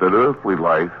conscious that earthly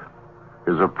life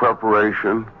is a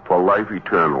preparation for life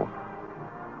eternal.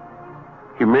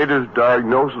 He made his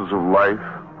diagnosis of life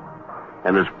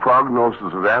and his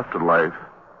prognosis of afterlife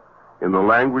in the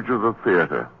language of the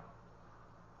theater.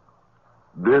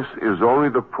 This is only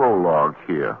the prologue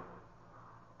here.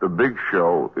 The big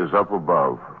show is up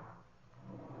above.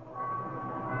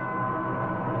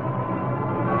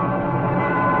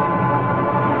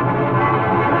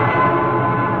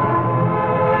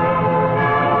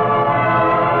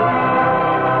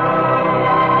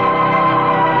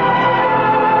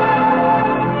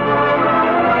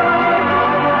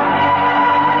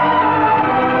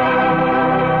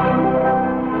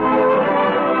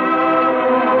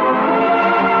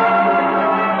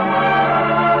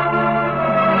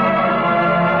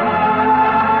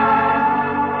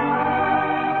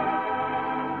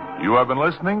 You have been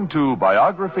listening to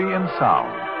Biography in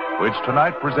Sound, which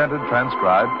tonight presented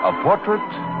transcribed A Portrait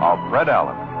of Fred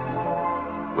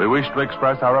Allen. We wish to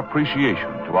express our appreciation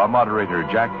to our moderator,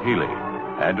 Jack Healy,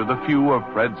 and to the few of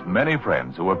Fred's many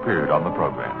friends who appeared on the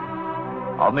program.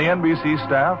 On the NBC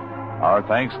staff, our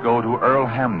thanks go to Earl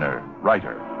Hamner,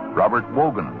 writer, Robert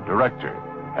Wogan, director,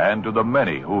 and to the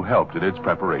many who helped in its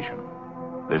preparation.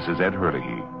 This is Ed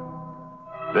Hurley.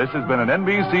 This has been an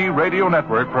NBC Radio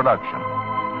Network production.